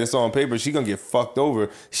money like that's on paper. She gonna get fucked over.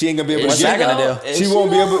 She ain't gonna be able to What's that gonna do? She won't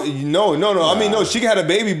be able. No. I mean, no. She can have a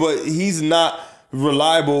baby, but he's not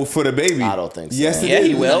reliable for the baby. I don't think so. Yes,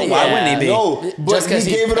 he will. Why wouldn't he be? No, but he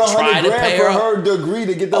gave it $100,000 for her to agree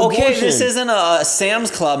to get the abortion. Okay, this isn't a Sam's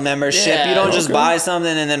Club membership. Yeah, you don't just buy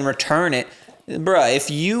something and then return it, bruh. If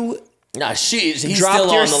you he's still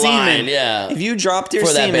on the line. Yeah, if you dropped your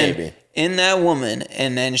semen in that woman,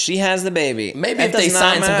 and then she has the baby. Maybe if they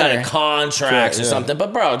sign some kind of contracts or something.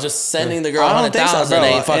 But bro, just sending the girl $100,000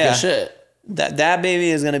 ain't fucking shit. That baby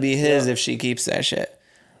is gonna be his if she keeps that shit.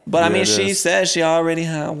 But I mean, she said she already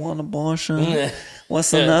had one abortion.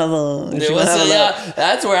 What's another?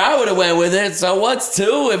 That's where I would have went with it. So what's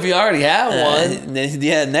two if you already have one?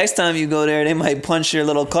 Yeah, next time you go there, they might punch your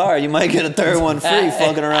little car. You might get a third one free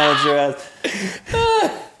fucking around with your ass.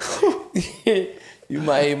 You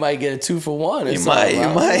might get a 2-for-1 or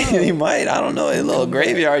something. You might. I don't know. A little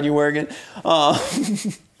graveyard you working. Was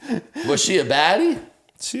she a baddie?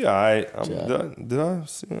 She alright.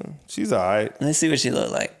 She's alright. Let's see what she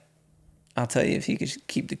looked like. I'll tell you if he could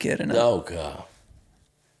keep the kid or not. Oh god.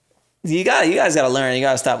 You guys gotta learn. You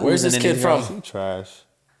gotta stop. Where's this kid from? Trash.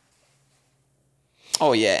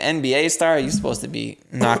 Oh yeah, NBA star. You're supposed to be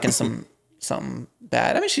knocking something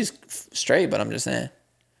bad. I mean, she's straight, but I'm just saying.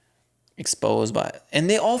 Exposed by it. And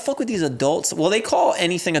they all fuck with these adults. Well, they call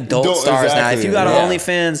anything adult stars now. If you got an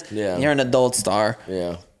OnlyFans, you're an adult star.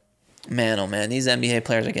 Yeah. Man, oh man, these NBA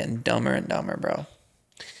players are getting dumber and dumber, bro.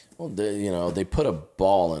 Well, they put a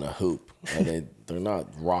ball in a hoop. And they're not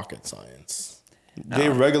rocket science. They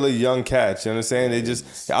regular young cats. You understand? They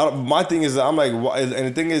just. My thing is, I'm like, and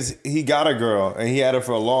the thing is, he got a girl and he had her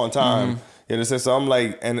for a long time. You understand? So I'm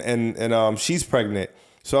like, and she's pregnant.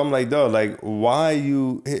 So I'm like, dog, like, why are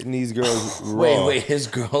you hitting these girls raw? Wait, his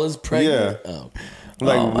girl is pregnant? Yeah. Oh.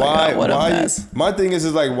 Like, why? God, why? My thing is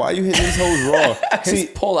like, why are you hitting these hoes raw? His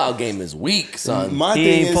pull-out game is weak, son. My he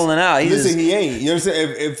thing ain't is, pulling out. Listen, he ain't. You know what I'm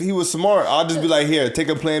saying? If he was smart, I'll just be like, here, take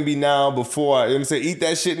a plan B now before, you know what I'm saying? Eat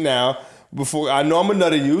that shit now. Before I know I'm a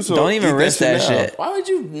nut of you, so don't even risk that shit. Why would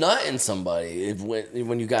you nut in somebody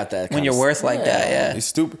when you got that? When you're worth like that, yeah. It's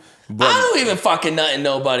stupid. But I don't even fucking nut in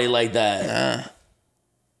nobody like that.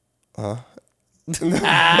 No,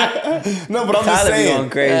 but I'm just saying. Going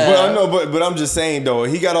crazy. But I'm just saying though.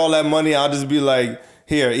 He got all that money. I'll just be like,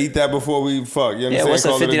 here, eat that before we fuck. You know what I'm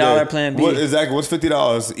saying? What's a $50 plan B? Exactly. What's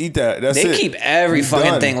 $50? Eat that. That's it. They keep every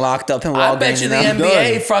fucking thing locked up in Walgreens. I bet you the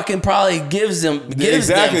NBA fucking probably gives them fucking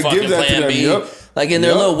plan B. Yep. Like in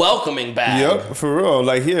their little welcoming bag. Yep, for real.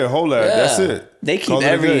 Like here, hold that. That's it. They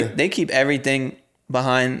keep everything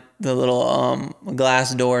behind the little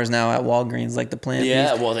glass doors now at Walgreens, like the plant.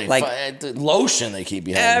 Yeah, well, the lotion they keep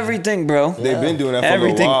behind. Everything, bro. They've been doing that for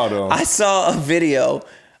a little while, though. I saw a video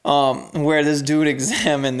where this dude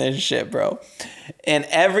examined this shit, bro, and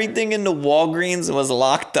everything in the Walgreens was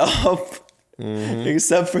locked up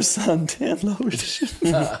except for suntan lotion.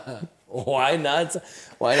 Why not?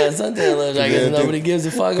 Why not suntan lotion? I guess nobody gives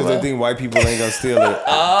a fuck about it. Because I think white people ain't gonna steal it.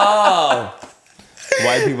 Oh.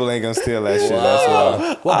 White people ain't gonna steal that shit. That's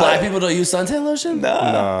why. Well, black people don't use suntan lotion?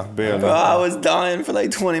 Nah, barely. Bro, I was dying for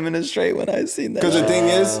like 20 minutes straight when I seen that. Because the thing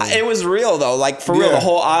is, it was real though. Like for real, the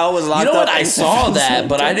whole aisle was locked up. You know what? I saw that,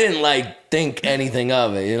 but I didn't like think anything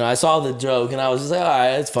of it. You know, I saw the joke and I was just like, all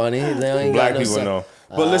right, it's funny. They ain't black people know.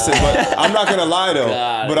 But listen, but I'm not gonna lie though.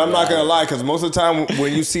 I'm not gonna lie because most of the time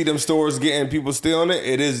when you see them stores getting people stealing it,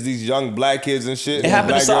 it is these young black kids and shit. It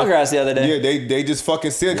happened to Sawgrass the other day. Yeah, they just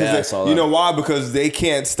fucking steal because you know why? Because they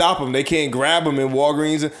can't stop them. They can't grab them in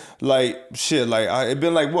Walgreens. Like shit. Like it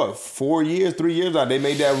been like what 3 years now. They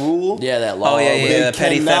made that rule. Yeah, that law. Oh yeah. The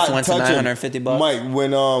petty theft went to $950. Mike,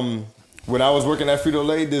 when I was working at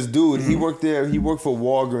Frito-Lay, this dude he worked there. He worked for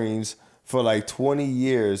Walgreens for like 20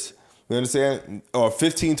 years. You understand? Or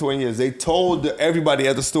 15, 20 years. They told everybody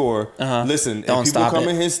at the store, listen, don't if people come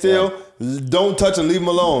in here still, don't touch them, leave them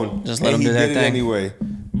alone. Just let them do that thing. He did it anyway.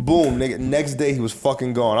 Boom. Next day, he was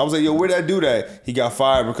fucking gone. I was like, yo, where'd that do that? He got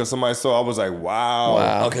fired because somebody saw. I was like,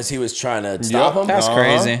 wow. Oh, because he was trying to stop him? That's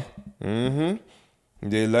crazy.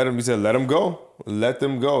 They let him, he said, let him go. Let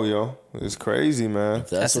them go, yo. It's crazy, man.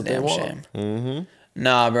 That's what they want. Shame.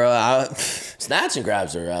 Nah, bro. Snatch and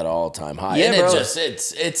grabs are at all-time high. Yeah, and bro.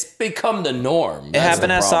 it's become the norm. It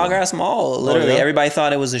happened at Sawgrass Mall. Literally, everybody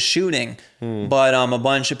thought it was a shooting, but a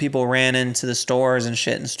bunch of people ran into the stores and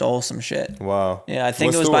shit and stole some shit. Wow. Yeah, I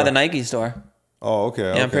think it was by the Nike store. Oh,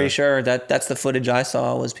 okay. Yeah, I'm pretty sure that's the footage I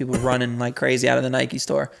saw was people running like crazy out of the Nike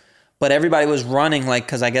store. But everybody was running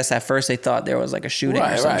because I guess at first they thought there was like a shooting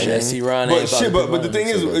or some shit. They see running. But the thing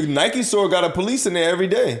is, Nike store got a police in there every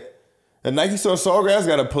day. A Nike store Sawgrass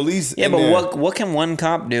got a police in there. But what can one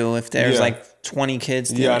cop do if there's like 20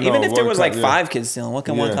 kids stealing? Even if there was like 5 kids stealing, what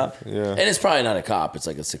can one cop? Yeah. And it's probably not a cop. It's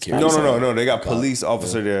like a security. No. They got police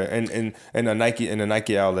officer there and a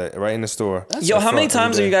Nike outlet right in the store. Yo, how many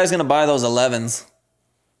times are you guys gonna buy those 11s?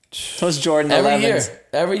 Those Jordan 11s.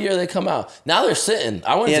 Every year they come out. Now they're sitting.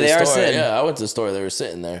 I went to the store. Sitting. Yeah, I went to the store. They were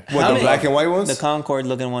sitting there. What, the black and white ones? The Concord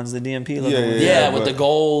looking ones, the DMP looking ones. Yeah, with the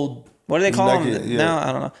gold What do they call them now?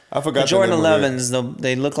 I don't know. I forgot the Jordan 11s.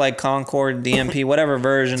 They look like Concord, DMP, whatever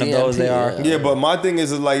version of those they are. Yeah, but my thing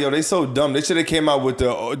is like, yo, they so dumb. They should have came out with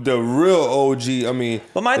the real OG. I mean,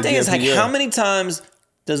 but my thing is like, how many times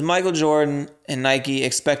does Michael Jordan and Nike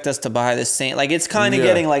expect us to buy the same? Like, it's kind of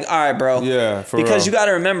getting like, all right, bro. Yeah, because you got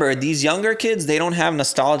to remember, these younger kids, they don't have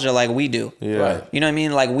nostalgia like we do. Yeah. Right. You know what I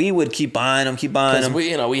mean? Like, we would keep buying them.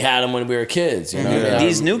 We had them when we were kids. You know,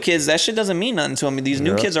 these new kids, that shit doesn't mean nothing to them. These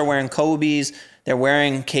new kids are wearing Kobe's. They're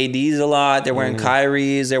wearing KDs a lot. They're wearing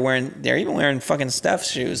Kyrie's. They're even wearing fucking Steph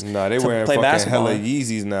shoes. Nah, they wearing fucking basketball. Hella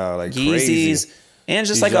Yeezys now, like Yeezys, crazy. And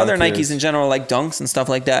just like other Nikes in general, like Dunks and stuff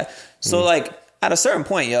like that. So like, at a certain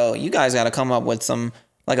point, yo, you guys got to come up with some,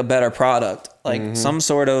 like, a better product. Like, some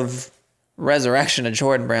sort of resurrection of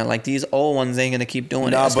Jordan brand. Like, these old ones ain't going to keep doing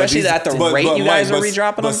it. Especially at the rate you guys are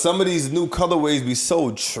redropping them. But some of these new colorways be so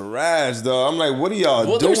trash, though. I'm like, what are y'all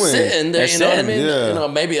doing? They're sitting. You know what I mean? Yeah. You know,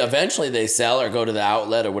 maybe eventually they sell or go to the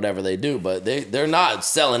outlet or whatever they do, but they're not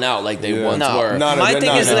selling out like they once were. My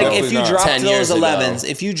thing is, like, if you drop those 11s,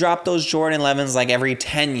 if you drop those Jordan 11s, like, every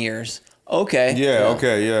 10 years... Okay. Yeah,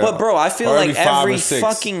 okay, yeah. But bro, I feel like every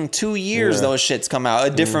fucking 2 years those shits come out. A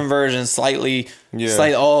different version, slightly,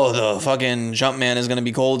 oh, the fucking Jumpman is gonna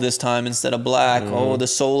be gold this time instead of black. Oh, the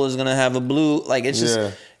sole is gonna have a blue. Like, it's just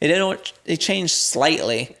it changed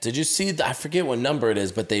slightly. Did you see? I forget what number it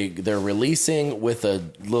is, but they're releasing with a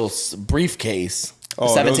little briefcase.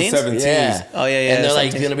 Oh, 17s? Yeah. Oh, yeah. And they're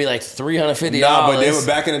like going to be like $350. Nah, but they were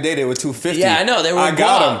back in the day. They were $250. Yeah, I know. They were. I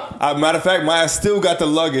got them. Matter of fact, I still got the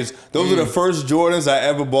luggage. Those are the first Jordans I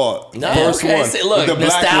ever bought. No, first one. See, look, the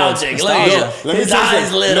nostalgic. Look, his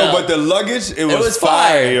eyes lit up. But the luggage, it was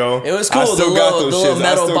fire, yo. It was cool. I still got those shits.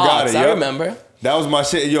 Metal box. I remember. That was my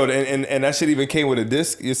shit, yo, and that shit even came with a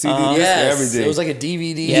disc, your CD disc and everything. It was like a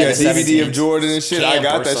DVD. Yeah, DVD of Jordan and shit. I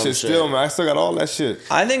got that shit still, man. I still got all that shit.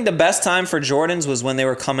 I think the best time for Jordans was when they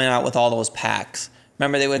were coming out with all those packs.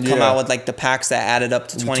 Remember, they would come out with like the packs that added up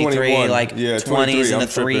to 23, like 20s and the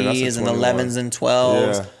 3s and the 11s and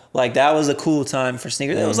 12s. Yeah. Like, that was a cool time for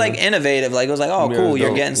sneakers. It was like innovative. Like, it was like, oh, cool,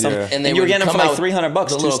 you're getting some. Yeah. And you were getting them for like $300, the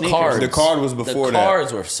two little sneakers. Cards. The card was before that. The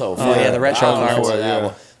cards were so fun. Oh, yeah, the retro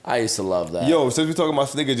cards. I used to love that. Yo, since we're talking about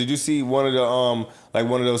sneakers, did you see one of the like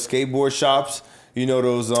one of those skateboard shops? You know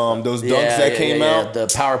those dunks that came out? The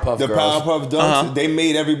Powerpuff Girls. The Powerpuff dunks. They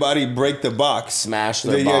made everybody break the box. Smash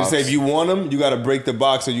the box. Say if you want them, you got to break the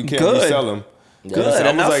box so you can't resell them. Good.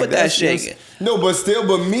 Enough with that shit. No,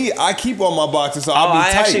 but me, I keep all my boxes, so I'll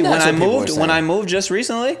be tight. Actually, when I moved just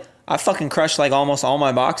recently, I fucking crushed like almost all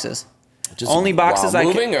my boxes. Just only boxes while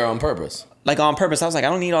moving or on purpose? Like on purpose. I was like, I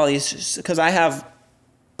don't need all these because I have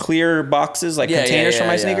clear boxes, like containers for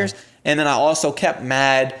my sneakers. And then I also kept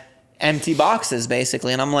mad empty boxes,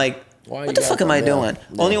 basically. And I'm like, what the fuck am I doing?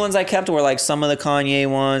 Yeah. Only ones I kept were like some of the Kanye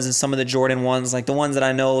ones and some of the Jordan ones, like the ones that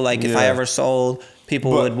I know, like if I ever sold,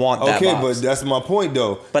 people would want that box. But that's my point,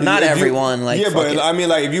 though. But not everyone. I mean,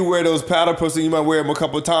 like if you wear those powder pussy, you might wear them a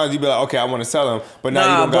couple of times. You'd be like, okay, I want to sell them. But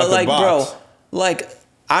now you don't got the box. Bro, like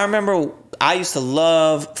I remember I used to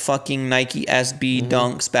love fucking Nike SB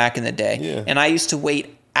Dunks back in the day. Yeah. And I used to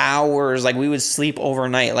wait hours. Like we would sleep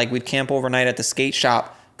overnight. Like we'd camp overnight at the skate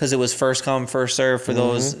shop because it was first come, first serve for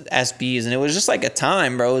those SBs. And it was just like a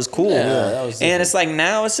time, bro. It was cool. Yeah, and it's like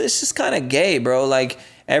now it's just kind of gay, bro. Like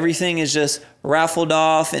everything is just raffled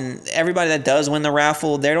off. And everybody that does win the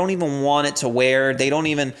raffle, they don't even want it to wear. They don't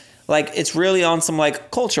even... Like, it's really on some,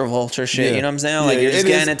 like, culture vulture shit. Yeah. You know what I'm saying? Like, you're just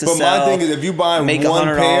getting it to sell. But my thing is, if you buy make one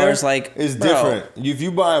pair, like, it's different. If you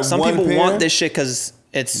buy some one people pair, want this shit because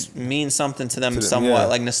it means something to them somewhat,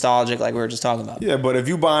 like nostalgic, like we were just talking about. Yeah, but if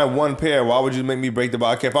you buy one pair, why would you make me break the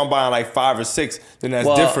box? Okay, if I'm buying like 5 or 6, then that's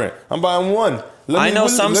different. I'm buying one. I know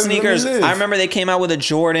some sneakers. I remember they came out with a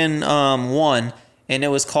Jordan 1, and it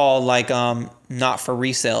was called, like, not for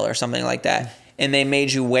resale or something like that. And they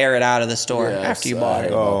made you wear it out of the store after you bought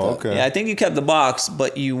it. Oh, okay. Yeah, I think you kept the box,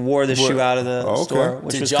 but you wore the shoe out of the store,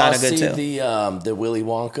 which was kind of good too. Did y'all see the Willy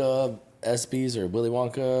Wonka SBs or Willy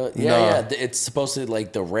Wonka? Yeah. It's supposed to be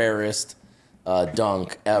like the rarest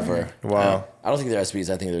dunk ever. Wow. I don't think they're SBs.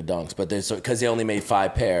 I think they're dunks, but because they only made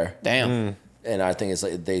 5 pair. Damn. And I think it's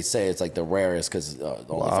like they say it's like the rarest because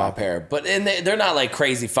only 5 pair. But they're not like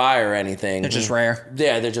crazy fire or anything. They're just rare.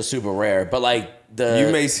 Yeah, they're just super rare. But like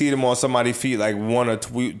you may see them on somebody's feet, like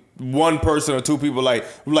one person or 2 people, like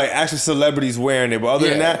actual celebrities wearing it. But other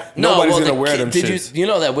than that, nobody's gonna wear them. You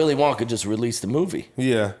know that Willy Wonka just released the movie?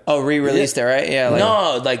 Yeah. Oh, re-released it, right? Yeah.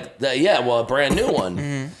 A brand new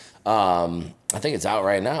one. I think it's out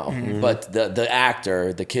right now. But the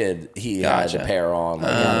actor, the kid, he had a pair on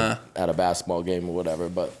at a basketball game or whatever.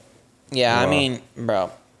 But yeah, I mean,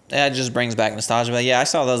 bro, that just brings back nostalgia. But yeah, I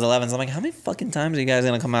saw those 11s. I'm like, how many fucking times are you guys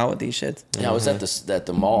gonna come out with these shits? Yeah, I was at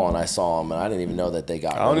the mall and I saw them, and I didn't even know that they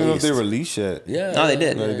got. I don't even know if they released yet. Yeah, no, they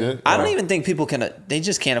did. No, they did. I don't even think people can. They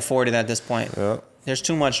just can't afford it at this point. Yeah. There's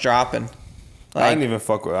too much dropping. Like, I didn't even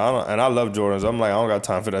fuck with. And I love Jordans. I'm like, I don't got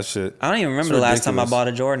time for that shit. I don't even remember the last time I bought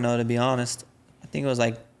a Jordan, though. To be honest, I think it was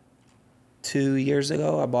like 2 years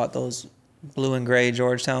ago. I bought those blue and gray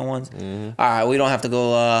Georgetown ones. Mm-hmm. All right, we don't have to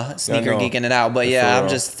go sneaker geeking it out, but yeah,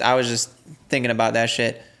 I was just thinking about that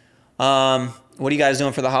shit. What are you guys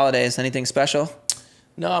doing for the holidays? Anything special?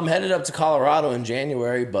 No, I'm headed up to Colorado in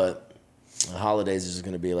January, but the holidays is just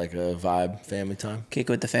gonna be like a vibe, family time. Kick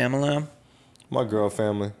with the family. My girl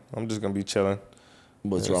family. I'm just gonna be chilling.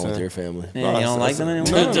 What's wrong with your family? Yeah, you don't like them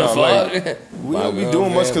anymore? No, like, we don't be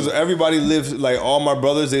doing much because everybody lives, like all my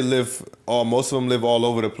brothers, most of them live all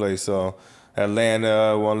over the place. So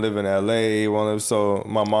Atlanta, one live in LA, so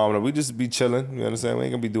my mom, we just be chilling. You understand? We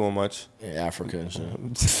ain't gonna be doing much. Yeah, Africa and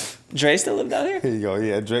shit. Dre still live down here? Here you go.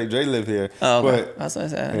 Yeah, Dre live here. Oh, okay. That's what I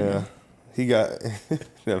said. Yeah. He got.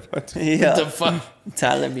 Yeah. What the fuck?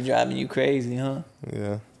 Tyler be driving you crazy, huh?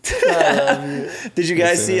 Yeah. I love you. Did you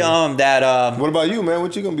guys see that? What about you, man?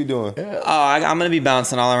 What you gonna be doing? Oh, I'm gonna be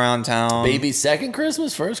bouncing all around town. Baby's second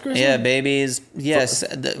Christmas, first Christmas. Yeah, baby's. Yes,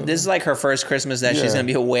 this is like her first Christmas that she's gonna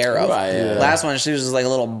be aware of. Right, yeah. Last one, she was just like a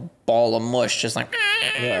little ball of mush, just like,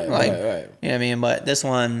 right. You know what I mean? But this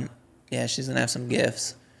one, yeah, she's gonna have some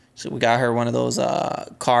gifts. So we got her one of those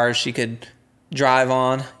cars she could drive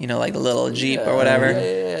on, like the little Jeep or whatever.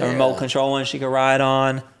 The remote control one she could ride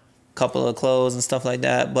on. Couple of clothes and stuff like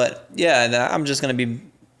that. But yeah, I'm just gonna be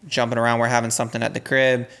jumping around. We're having something at the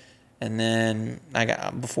crib, and then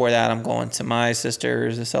before that I'm going to my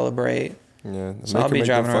sister's to celebrate. Yeah, so I'll be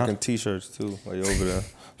driving around. Fucking t-shirts too while you're over there.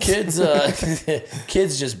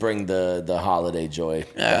 Kids just bring the holiday joy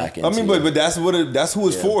back into. I mean, but that's who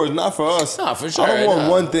it's for. It's not for us. No, for sure. I don't want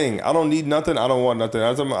one thing. I don't need nothing. I don't want nothing.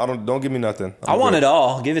 Don't give me nothing. I want it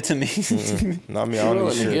all. Give it to me. Not me. I don't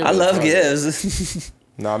need shit. I love gifts.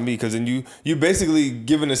 Not me, because then you basically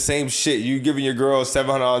giving the same shit. You giving your girl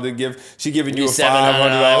 $700 to give. She giving you a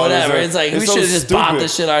 $500. Whatever. It's like we should have just bought the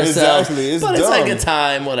shit ourselves. Exactly. It's but dumb. It's like a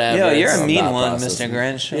time, whatever. Yo, you're a mean one, Mr.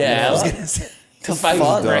 Grinch. Yeah, I was gonna say.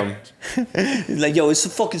 He's like, yo, it's a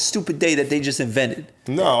fucking stupid day that they just invented.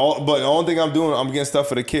 No, but the only thing I'm doing, I'm getting stuff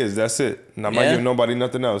for the kids. That's it. And I'm not giving nobody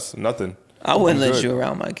nothing else. Nothing. I wouldn't let you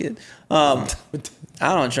around my kid. I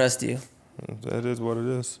don't trust you. That is what it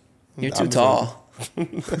is. You're too tall.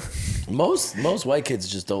 Most white kids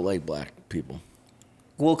just don't like black people.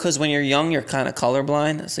 Well, because when you're young, you're kind of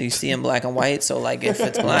colorblind, so you see in black and white. So like, if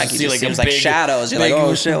it's black, you see seems like shadows. You're like,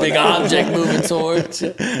 oh shit, big object moving towards.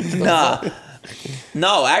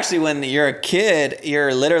 No, actually, when you're a kid, you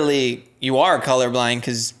are colorblind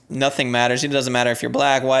because nothing matters. It doesn't matter if you're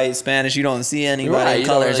black, white, Spanish. You don't see anybody in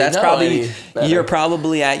colors. That's probably you're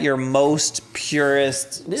probably at your most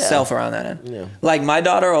purest self around that end. Yeah. Like my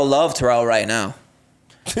daughter will love Terrell right now.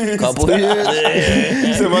 Couple years.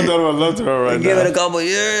 So my daughter will love Terrell right now. Give it a couple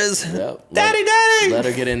years. Yep. Daddy. Let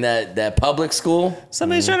her get in that public school.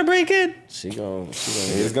 Somebody's trying to break in.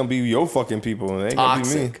 It's gonna be your fucking people. It ain't gonna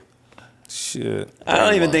be me. Shit. I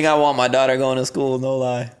don't even think I want my daughter going to school, no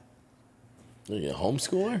lie. You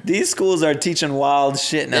homeschooler? These schools are teaching wild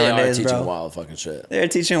shit nowadays, bro. They are teaching bro. wild fucking shit. They're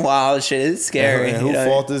teaching wild shit. It's scary. Whose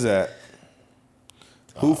fault is that?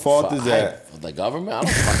 Whose fault is that? The government? I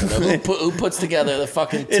don't fucking know. Who puts together the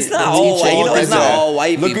fucking It's not all white. It's not all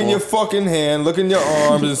white people. Look in your fucking hand. Look in your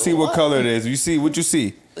arms and see what color it is. You see what you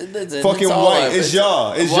see. Fucking white. It's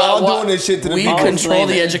y'all. It's y'all doing this shit to the people. We control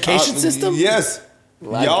the education system? Yes.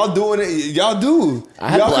 Y'all doing it. Y'all do. I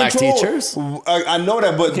had black teachers. I know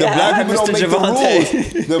that, but the black people don't make the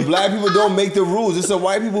rules. The black people don't make the rules. It's the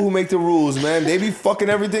white people who make the rules, man. They be fucking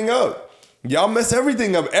everything up. Y'all mess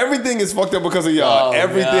everything up. Everything is fucked up because of y'all.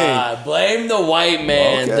 Everything. God. Blame the white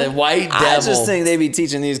man. Okay. The white devil. I just think they be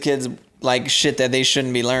teaching these kids like shit that they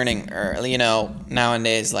shouldn't be learning, or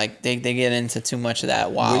nowadays, like they get into too much of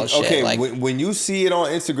that wild shit. Okay, like when you see it on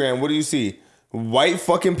Instagram, what do you see? White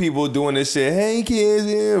fucking people doing this shit. Hey kids,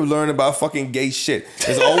 learn about fucking gay shit.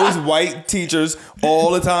 There's always white teachers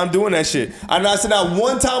all the time doing that shit. I'm not saying not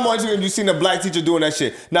one time on Instagram you seen a black teacher doing that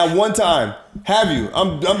shit. Not one time. Have you?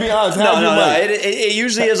 I'm being honest. No. It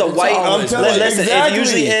usually is a white. Listen, exactly. It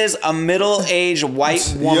usually is a middle-aged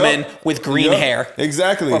white woman with green hair.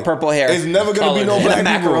 Exactly. Or purple hair. It's never gonna be no black people.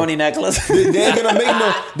 Macaroni necklace.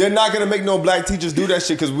 They're not gonna make no black teachers do that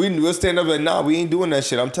shit because we'll stand up like, nah, we ain't doing that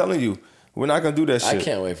shit. I'm telling you. We're not gonna do that shit. I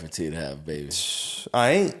can't wait for T to have a baby.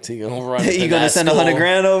 I ain't. T gonna run. You gonna send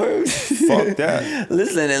 $100,000 over? Fuck that.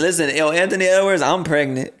 Listen. Yo, Anthony Edwards, I'm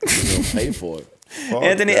pregnant. You gonna pay for it.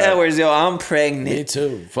 Anthony Edwards, yo, I'm pregnant. Me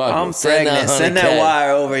too. I'm pregnant. Send that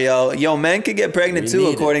wire over, yo. Yo, men can get pregnant too,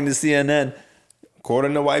 according to CNN.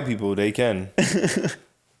 According to white people, they can.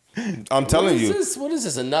 I'm telling you. What is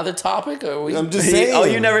this? Another topic? I'm just saying. Oh,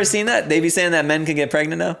 you never seen that? They be saying that men can get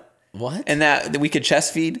pregnant now? What? And that we could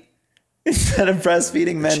chest feed? Instead of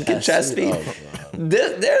breastfeeding, men can chest feed. Oh,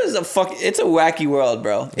 there's it's a wacky world,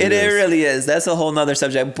 bro. It really is. That's a whole nother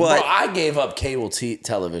subject. But bro, I gave up cable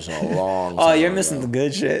television a long time. Oh, you're missing the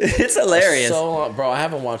good shit. It's hilarious. Bro, I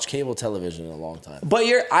haven't watched cable television in a long time. But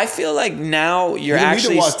I feel like now you're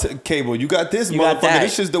actually. You need to watch cable. You got this, motherfucker.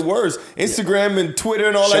 This shit's the worst. Instagram and Twitter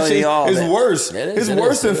and all that shit is worse. It's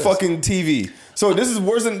worse than fucking TV. So this is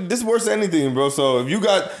worse than anything, bro. So if you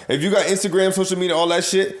got Instagram, social media, all that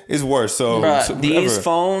shit, it's worse. So bruh, these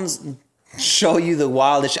phones show you the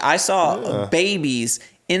wildest shit. I saw babies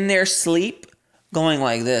in their sleep going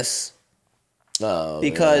like this.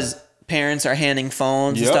 Because parents are handing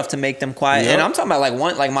phones and stuff to make them quiet. And I'm talking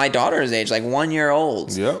about like my daughter's age, like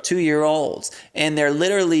 1-year-olds, 2-year-olds, and they're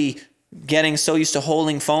literally getting so used to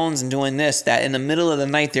holding phones and doing this that in the middle of the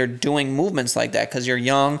night they're doing movements like that because you're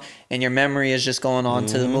young and your memory is just going on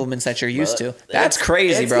to the movements that you're used to. That's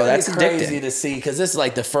crazy, bro. That's crazy addicting to see because this is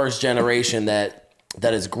like the first generation that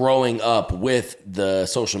is growing up with the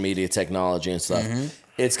social media technology and stuff.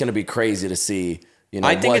 It's gonna be crazy to see.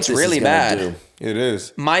 I think it's really bad. It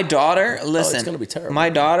is. My daughter, listen, it's gonna be terrible. My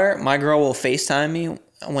girl will FaceTime me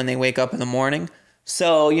when they wake up in the morning.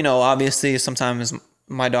 So obviously sometimes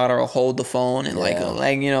my daughter will hold the phone and look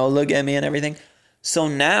at me and everything. So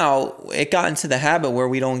now it got into the habit where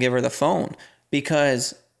we don't give her the phone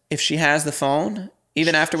because if she has the phone,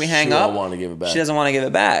 even after we hang up, she doesn't want to give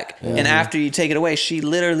it back. And after you take it away, she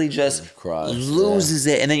literally just loses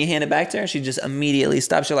it. And then you hand it back to her, she just immediately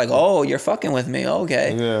stops. You're like, oh, you're fucking with me.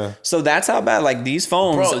 Okay. Yeah. So that's how bad these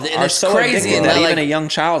phones are so crazy that even a young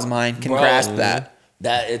child's mind can grasp that.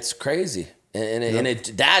 It's crazy. And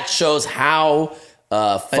that shows how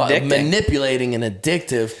manipulating and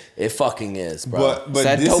addictive it fucking is, bro. But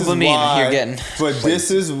that this dopamine is why, you're getting. But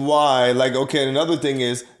this is why, another thing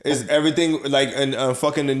is everything in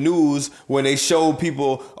fucking the news when they show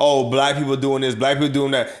people, black people doing this, black people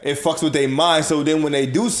doing that, it fucks with their mind. So then when they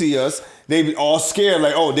do see us, they be all scared,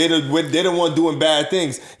 they the one doing bad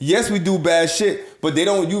things. Yes, we do bad shit, but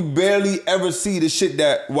you barely ever see the shit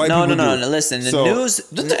that white people do. No. Listen, the news.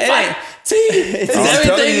 It's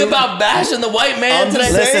everything about bashing the white man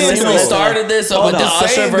today. Listen, we started this with the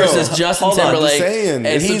Usher versus Justin Timberlake,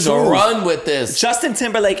 and he's run with this. Justin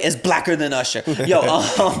Timberlake is blacker than Usher. Yo,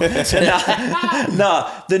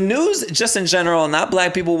 the news just in general, not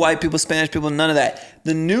black people, white people, Spanish people, none of that.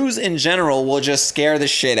 The news in general will just scare the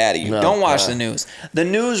shit out of you. Don't watch the news. The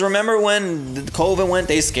news, remember when the COVID went,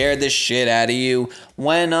 they scared the shit out of you.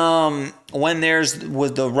 When was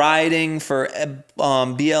the rioting for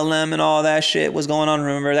BLM and all that shit was going on,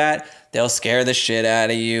 remember that? They'll scare the shit out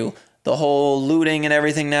of you. The whole looting and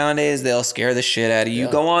everything nowadays, they'll scare the shit out of you.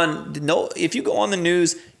 If you go on the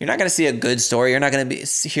news, you're not going to see a good story. You're not going to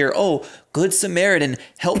hear, Good Samaritan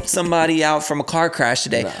helped somebody out from a car crash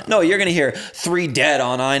today. No, you're going to hear 3 dead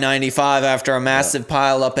on I-95 after a massive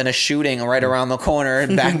pile up in a shooting right around the corner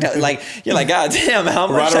and back down. You're like, God damn, how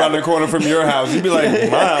much? Right around the corner from your house. You'd be like,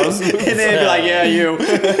 my house. And they'd be like, yeah, you.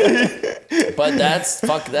 But that's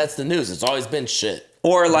the news. It's always been shit.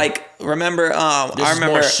 Or remember, I remember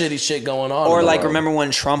more shitty shit going on. Or remember when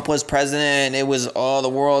Trump was president? It was the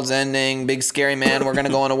world's ending, big scary man. We're gonna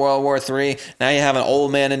go into World War III. Now you have an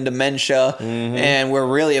old man in dementia, and we're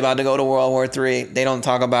really about to go to World War III. They don't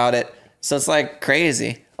talk about it, so it's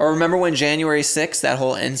crazy. Or remember when January 6th, that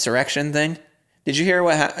whole insurrection thing? Did you hear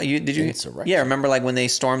what happened? Did you? Insurrection? Yeah, remember when they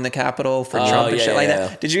stormed the Capitol for Trump and shit like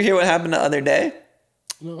that? Did you hear what happened the other day?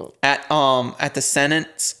 No. At the Senate,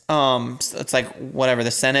 it's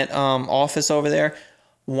the Senate office over there.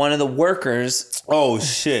 One of the workers,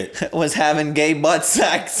 was having gay butt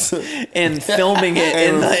sex and filming it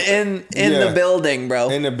in the building,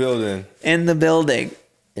 bro. In the building. In the building.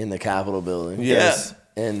 In the Capitol building. Yes.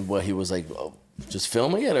 Yeah. And what he was just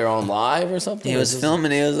filming it or on live or something? He was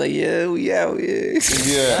filming it. He was like, yeah.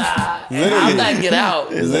 Literally. How'd that get out?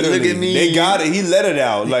 Literally. Look at me. They got it. He let it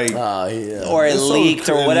out. Or it leaked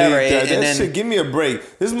or whatever. That shit, give me a break.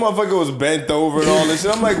 This motherfucker was bent over and all this shit.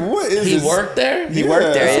 I'm like, what is this? He worked there? He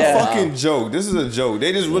worked there, It's a fucking joke. This is a joke.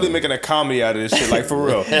 They just really making a comedy out of this shit, for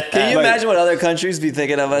real. Can you imagine what other countries be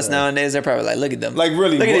thinking of us nowadays? They're probably look at them.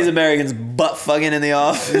 Really. Look at these Americans butt fucking in the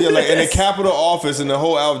office. Yeah, in the Capitol office and the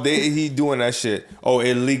whole out, he doing that shit. Oh,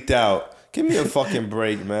 it leaked out. Give me a fucking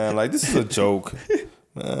break, man. This is a joke.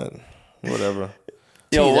 Man, whatever.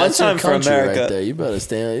 Yo, one time for America. Right there. You better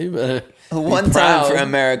stand. One time for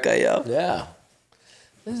America, yo. Yeah.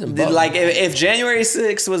 Like if January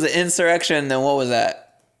 6th was an insurrection, then what was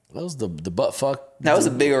that? That was the butt fuck. That was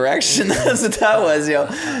a big erection. That's what that was, yo.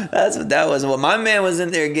 That's what that was. Well, my man was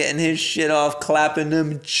in there getting his shit off, clapping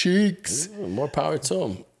them cheeks. More power to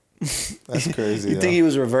him. That's crazy. You think he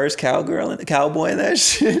was reverse cowboy in that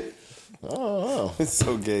shit? Oh, it's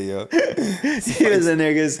so gay, yo. He was in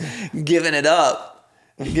there just giving it up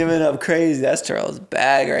crazy. That's Terrell's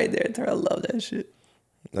bag right there. Terrell loved that shit.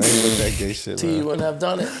 I ain't with that gay shit, man. You wouldn't have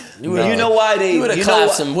done it. You know why they? You would have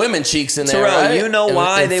clapped some women cheeks in there, Terrell, right? you know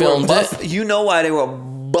why they were butt. You know why they were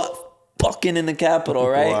butt fucking in the Capitol,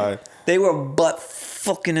 right? Why? They were butt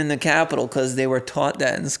fucking in the Capitol because they were taught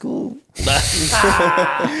that in school. By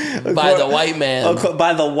the white man.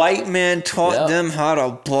 By the white man taught them how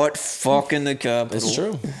to butt fuck in the Capitol. It's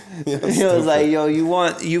true. He was like, yo,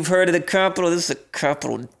 you've heard of the Capitol? This is a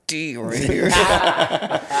capital D right here.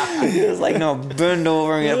 He was like, no, bend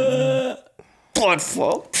over and get butt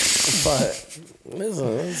fucked. But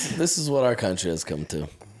this is what our country has come to.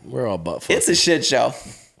 We're all butt fucking. It's a shit show.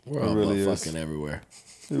 We're all really butt fucking everywhere.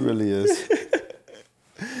 It really is.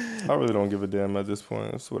 I really don't give a damn at this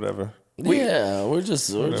point. It's whatever. We're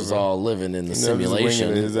just all living in the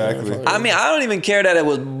simulation. Exactly. I mean, I don't even care that it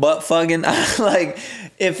was butt fucking. Like,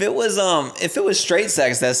 if it was straight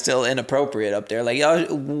sex, that's still inappropriate up there. Like, y'all,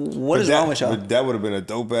 what is wrong with y'all? That would have been a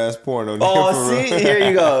dope ass porno. Oh, see, here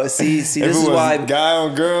you go. See, this is why guy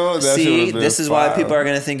on girl. This is why people are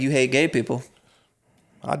gonna think you hate gay people.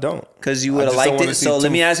 I don't, because you would have liked it. So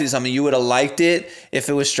let me ask you something. You would have liked it if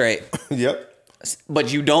it was straight. Yep.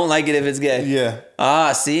 But you don't like it if it's gay.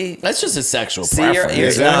 Yeah. See? That's just his sexual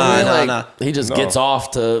preference. No. He just gets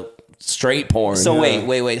off to straight porn. So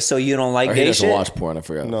wait. So you don't like or gay he doesn't shit? watch porn, I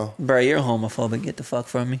forgot. No. Bro, you're homophobic. Get the fuck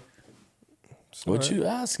from me. What'd you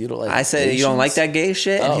ask? You don't like I said, Asians? you don't like that gay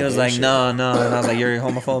shit? And he was like, shit. no. And I was like, you're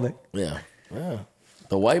homophobic. Yeah.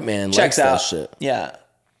 The white man Checks likes out. that shit. Yeah.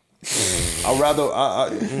 I'd rather. I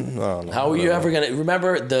don't know. How were you ever gonna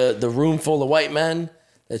remember the room full of white men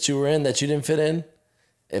that you were in that you didn't fit in?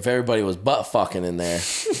 If everybody was butt fucking in there,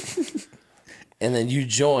 and then you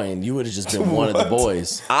joined, you would have just been one of the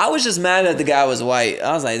boys. I was just mad that the guy was white.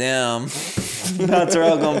 I was like, damn. Now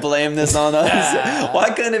Terrell gonna blame this on us.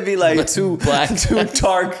 Why couldn't it be like two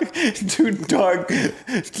dark,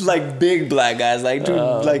 like big black guys, like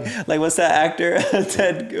like what's that actor?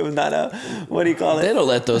 What do you call it? They don't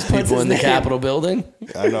let those people in the Capitol building.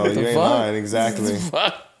 I know you ain't lying, exactly.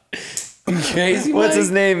 Crazy. What's his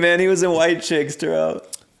name, man? He was in White Chicks, Terrell.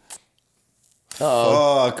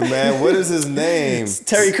 Fuck, man. What is his name?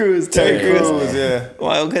 Terry Crews. Terry Crews. Yeah.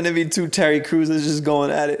 Why couldn't it be two Terry Crews just going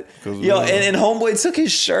at it? Yo, and Homeboy took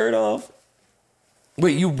his shirt off.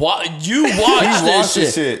 Wait, you watched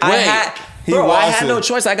this shit? I had no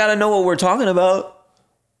choice. I gotta know what we're talking about.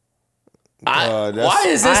 Why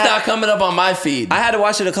is this not coming up on my feed? I had to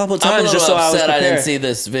watch it a couple times just so I was prepared. I didn't see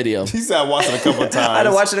this video. He said I watched it a couple times. I had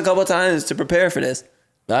to watch it a couple times to prepare for this.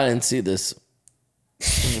 I didn't see this.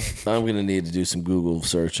 I'm gonna need to do some Google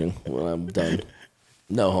searching when I'm done.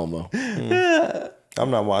 No homo. I'm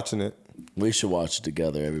not watching it. We should watch it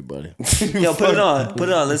together, everybody. Yo, put it on.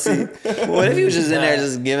 Let's see. What if he was just in there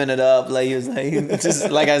just giving it up? Like he was like, just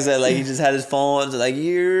like I said, like he just had his phone, just like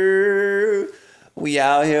we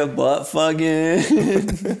out here butt fucking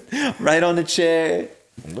right on the chair.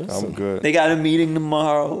 Listen, I'm good. They got a meeting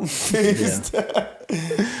tomorrow. It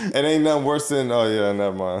ain't nothing worse than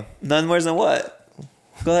never mind. Nothing worse than what?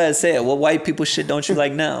 Go ahead, say it. What white people shit don't you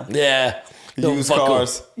like now? Yeah. Used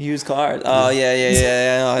cars. Used cars. Oh,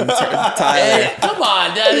 yeah. Tyler. Hey, come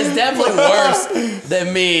on. That is definitely worse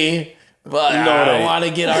than me. But I don't want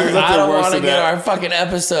to get our fucking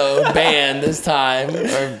episode banned this time.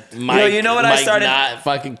 Or Mike, you know what I started? Not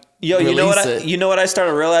fucking you know what I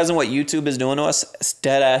started realizing what YouTube is doing to us? It's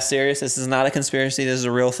dead ass serious. This is not a conspiracy. This is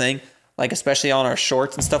a real thing. Like, especially on our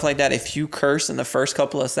shorts and stuff like that. If you curse in the first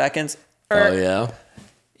couple of seconds. Oh, yeah.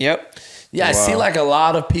 Yep. Yeah, I see like a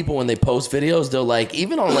lot of people when they post videos, they'll like,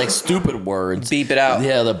 even on like stupid words. Beep it out.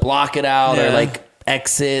 Yeah, they'll block it out or like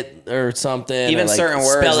exit or something. Even or, like, certain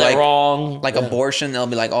words. Spell it wrong. Like abortion, they'll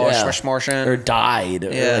be like, schmortion. Or died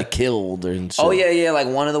or like killed or shit. Oh, yeah. Like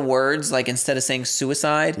one of the words, like instead of saying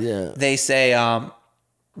suicide, they say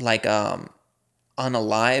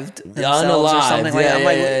unalived themselves or something like that. I'm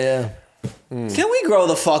like, can we grow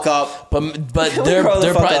the fuck up? But they're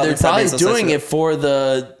probably doing it for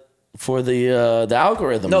the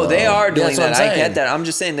algorithm. No, they are doing that. I get that. I'm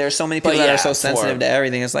just saying there's so many people that are so sensitive to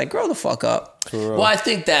everything. It's like, grow the fuck up. Well, I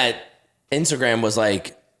think that Instagram was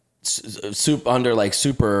like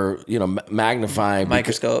super magnifying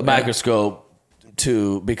microscope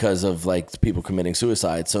because of like people committing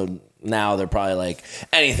suicide. So now they're probably like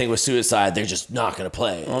anything with suicide, they're just not gonna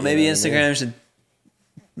play. Well, maybe Instagram should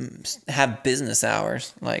have business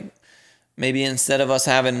hours. Like maybe instead of us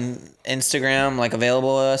having Instagram like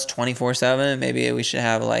available to us 24/7, maybe we should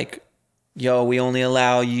have like, yo, we only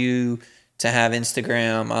allow you to have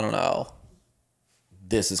Instagram. I don't know.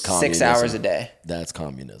 This is communism. 6 hours a day. That's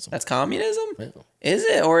communism. That's communism? Yeah. Is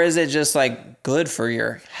it? Or is it just like good for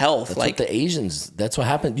your health? That's like what the Asians, that's what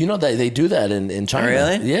happened. You know that they do that in China.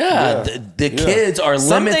 Really? Yeah. The kids are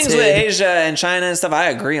some limited. Some things with Asia and China and stuff, I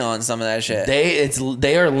agree on some of that shit.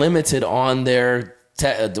 They are limited on their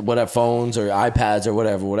whatever phones or iPads or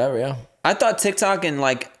whatever, yeah. I thought TikTok and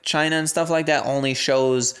like China and stuff like that only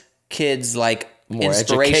shows kids like more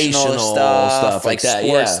inspirational stuff like that,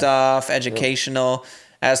 sports stuff, educational.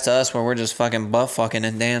 As to us, where we're just fucking butt fucking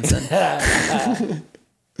and dancing. Hey,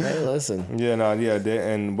 listen. Yeah,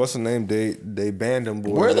 and what's the name? They banned them.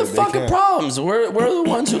 Boys. We're the fucking problems. We're the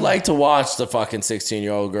ones who like to watch the fucking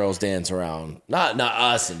 16-year-old girls dance around. Not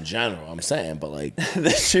us in general. I'm saying, but like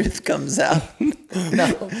the truth comes out. No.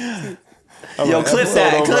 Yo, clip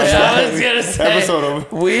that. I was gonna say episode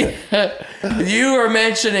over. You were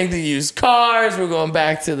mentioning the used cars. We're going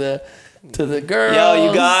back to the girls. Yo,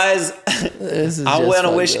 you guys, I want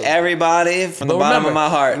to wish everybody from the bottom of my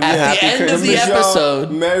heart at the end of the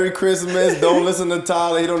episode, Merry Christmas. Don't listen to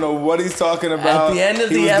Tyler. He don't know what he's talking about. At the end of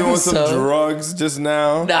the episode, he was doing some drugs just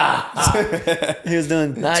now. Nah, he was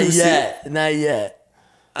doing not yet.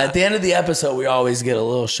 At the end of the episode, we always get a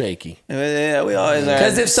little shaky. Yeah, we always are.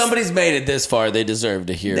 Because if somebody's made it this far, they deserve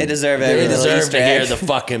to hear. They deserve to hear the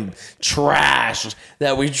fucking trash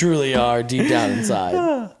that we truly are deep down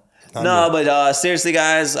inside. No, but seriously,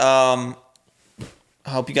 guys, I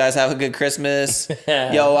hope you guys have a good Christmas.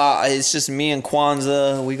 Yo, it's just me and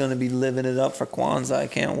Kwanzaa. We're going to be living it up for Kwanzaa. I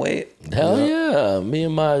can't wait. Hell yeah. Me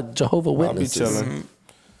and my Jehovah Witnesses. I'll be chilling.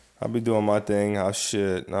 I'll be doing my thing. I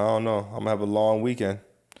don't know. I'm going to have a long weekend.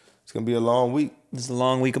 It's going to be a long week. It's a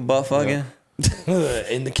long week of butt fucking. Yeah.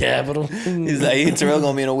 In the Capitol. He's like, Terrell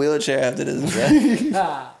going to be in a wheelchair after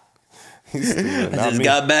this. I just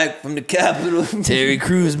got back from the Capitol. Terry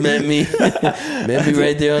Crews met me. Met me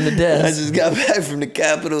right there on the desk. I just got back from the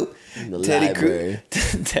Capitol. Teddy Crews.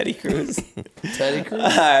 Teddy Crews. Teddy Crews. All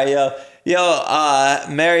right, yo.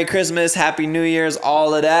 Merry Christmas, Happy New Year's,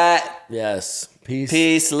 all of that. Yes.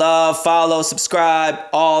 Peace, love, follow, subscribe,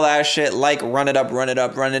 all that shit. Like, run it up. You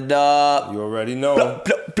already know. Blah,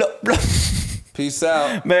 blah, blah, blah. Peace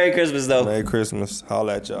out. Merry Christmas, though. Merry Christmas.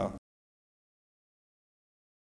 Holla at y'all.